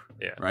 Ever.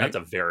 Yeah, right? That's a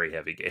very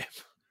heavy game.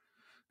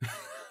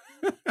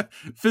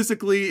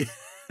 Physically,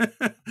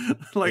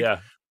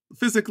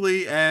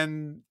 physically,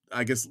 and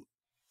I guess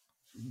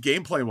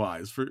gameplay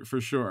wise, for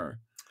sure.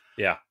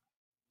 Yeah.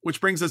 Which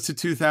brings us to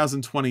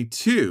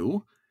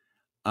 2022.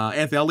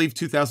 Anthony, I'll leave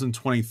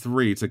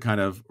 2023 to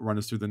kind of run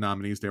us through the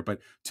nominees there, but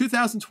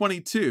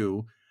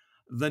 2022,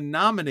 The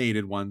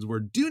nominated ones were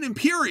Dune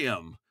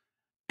Imperium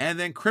and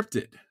then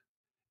Cryptid.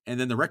 And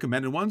then the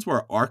recommended ones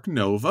were Ark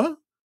Nova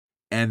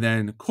and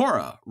then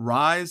Korra,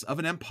 Rise of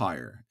an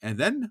Empire, and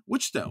then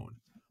Witchstone.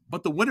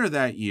 But the winner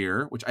that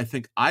year, which I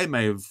think I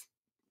may have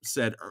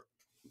said or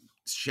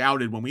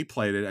shouted when we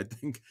played it, I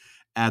think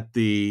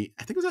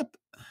it was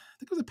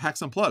at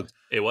PAX Unplugged.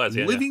 It was,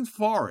 yeah. Living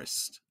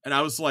Forest. And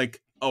I was like,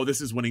 oh,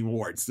 this is winning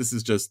awards. This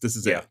is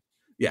it.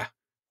 Yeah.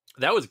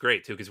 That was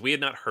great too, because we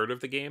had not heard of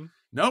the game.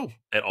 No.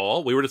 At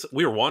all. We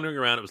were wandering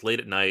around. It was late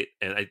at night,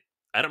 and I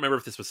don't remember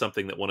if this was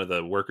something that one of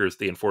the workers,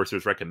 the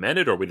enforcers,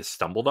 recommended, or we just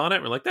stumbled on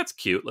it. We're like, that's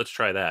cute. Let's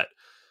try that.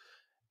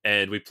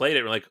 And we played it.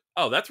 And we're like,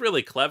 oh, that's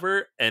really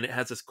clever, and it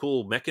has this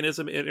cool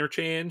mechanism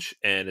interchange,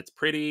 and it's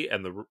pretty,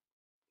 and the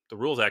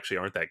rules actually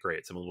aren't that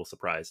great, so I'm a little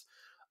surprised.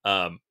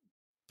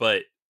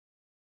 But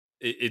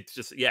it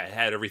just, it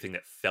had everything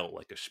that felt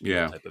like a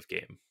Spiel type of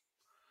game.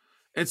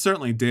 It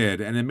certainly did,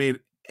 and it made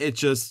it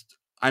just.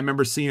 I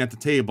remember seeing it at the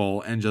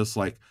table and just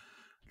like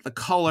the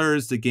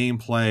colors, the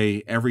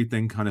gameplay,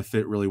 everything kind of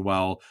fit really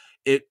well.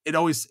 It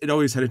always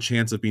had a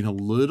chance of being a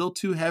little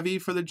too heavy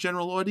for the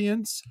general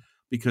audience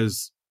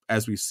because,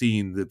 as we've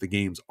seen, that the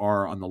games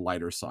are on the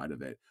lighter side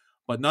of it.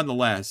 But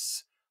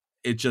nonetheless,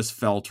 it just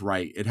felt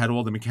right. It had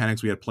all the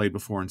mechanics we had played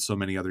before in so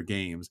many other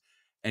games,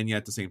 and yet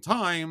at the same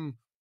time,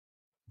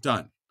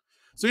 done.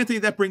 So Anthony,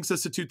 that brings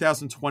us to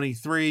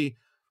 2023.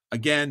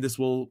 Again,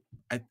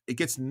 it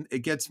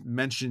gets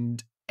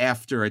mentioned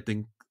after, I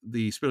think,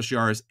 the Spiel des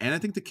Jahres and I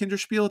think the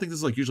Kennerspiel. I think this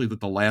is like usually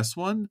the last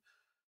one.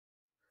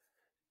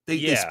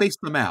 They space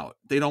them out.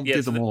 They don't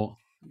give them all.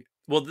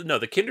 Well, no,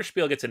 the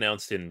Kennerspiel gets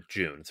announced in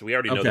June, so we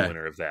already know the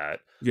winner of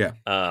that. Yeah.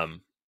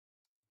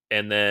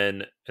 And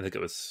then I think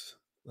it was,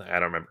 I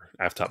don't remember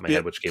off the top of my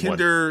head which game.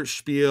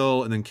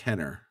 Kennerspiel and then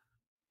Kenner.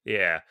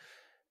 Yeah.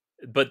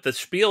 But the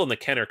Spiel and the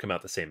Kenner come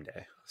out the same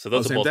day. So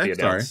those will both be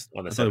announced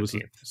on the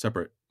 17th.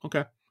 Separate.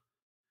 Okay.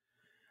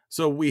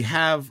 So we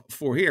have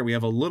we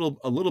have a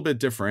little bit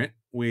different.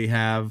 We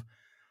have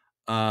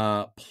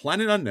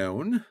Planet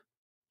Unknown,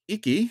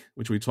 Iki,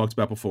 which we talked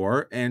about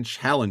before, and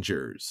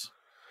Challengers.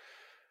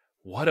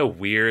 What a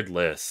weird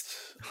list.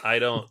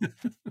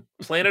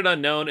 Planet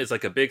Unknown is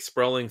like a big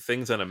sprawling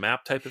things on a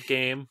map type of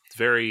game. It's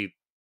very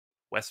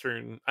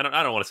Western. I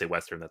don't want to say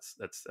Western.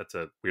 That's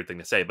a weird thing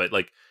to say, but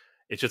like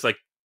it's just like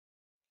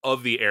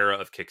of the era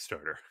of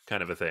Kickstarter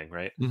kind of a thing,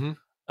 right?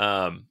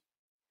 Mm-hmm.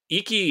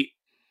 Iki,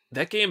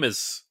 that game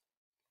is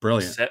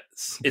brilliant.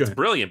 It's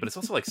brilliant, but it's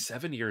also like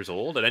 7 years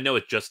old, and I know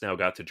it just now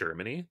got to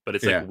Germany, but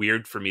it's like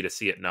weird for me to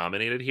see it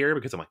nominated here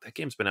because I'm like, that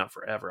game's been out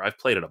forever. I've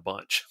played it a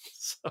bunch.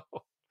 So,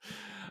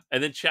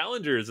 and then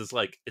Challengers is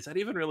like, is that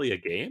even really a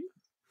game?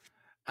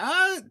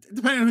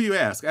 Depending on who you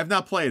ask. I've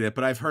not played it,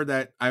 but I've heard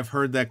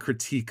that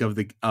critique of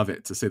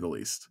it, to say the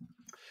least.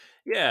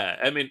 Yeah,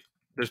 I mean,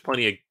 there's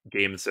plenty of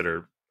games that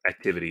are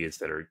activities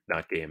that are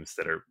not games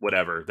that are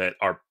whatever that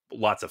are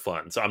lots of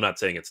fun. So I'm not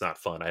saying it's not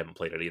fun. I haven't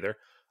played it either.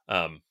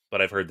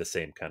 But I've heard the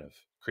same kind of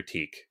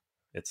critique.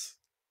 It's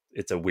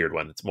a weird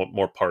one. It's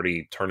more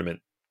party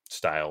tournament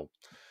style.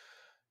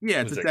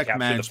 Yeah, it's a deck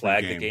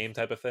management game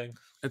type of thing.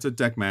 It's a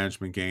deck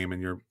management game,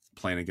 and you're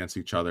playing against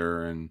each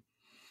other and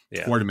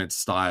tournament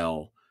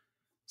style.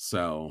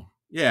 So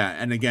yeah,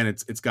 and again,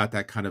 it's got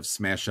that kind of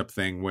smash up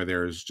thing where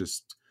there's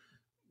just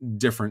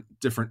different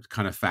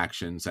kind of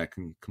factions that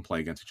can play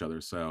against each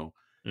other. So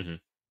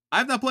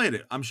I've not played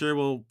it. I'm sure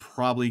we'll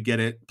probably get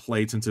it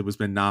played since it was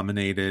been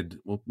nominated.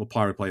 We'll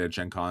probably play it at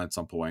Gen Con at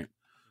some point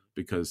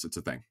because it's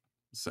a thing.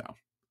 So,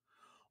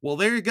 well,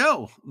 there you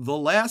go. The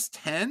last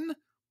 10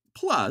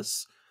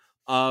 plus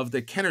of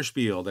the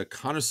Kennerspiel, the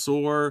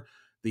connoisseur,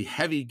 the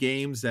heavy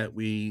games that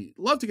we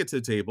love to get to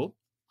the table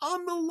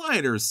on the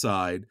lighter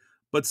side,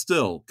 but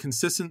still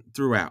consistent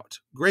throughout.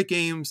 Great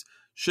games.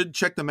 Should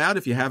check them out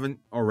if you haven't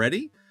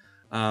already.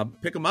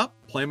 Pick them up,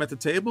 play them at the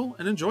table,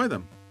 and enjoy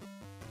them.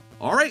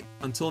 All right,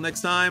 until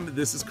next time,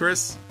 this is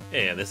Chris.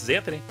 And this is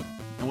Anthony.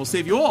 And we'll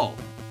save you all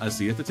a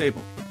seat at the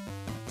table.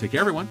 Take care,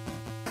 everyone.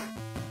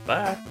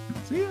 Bye.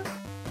 See ya.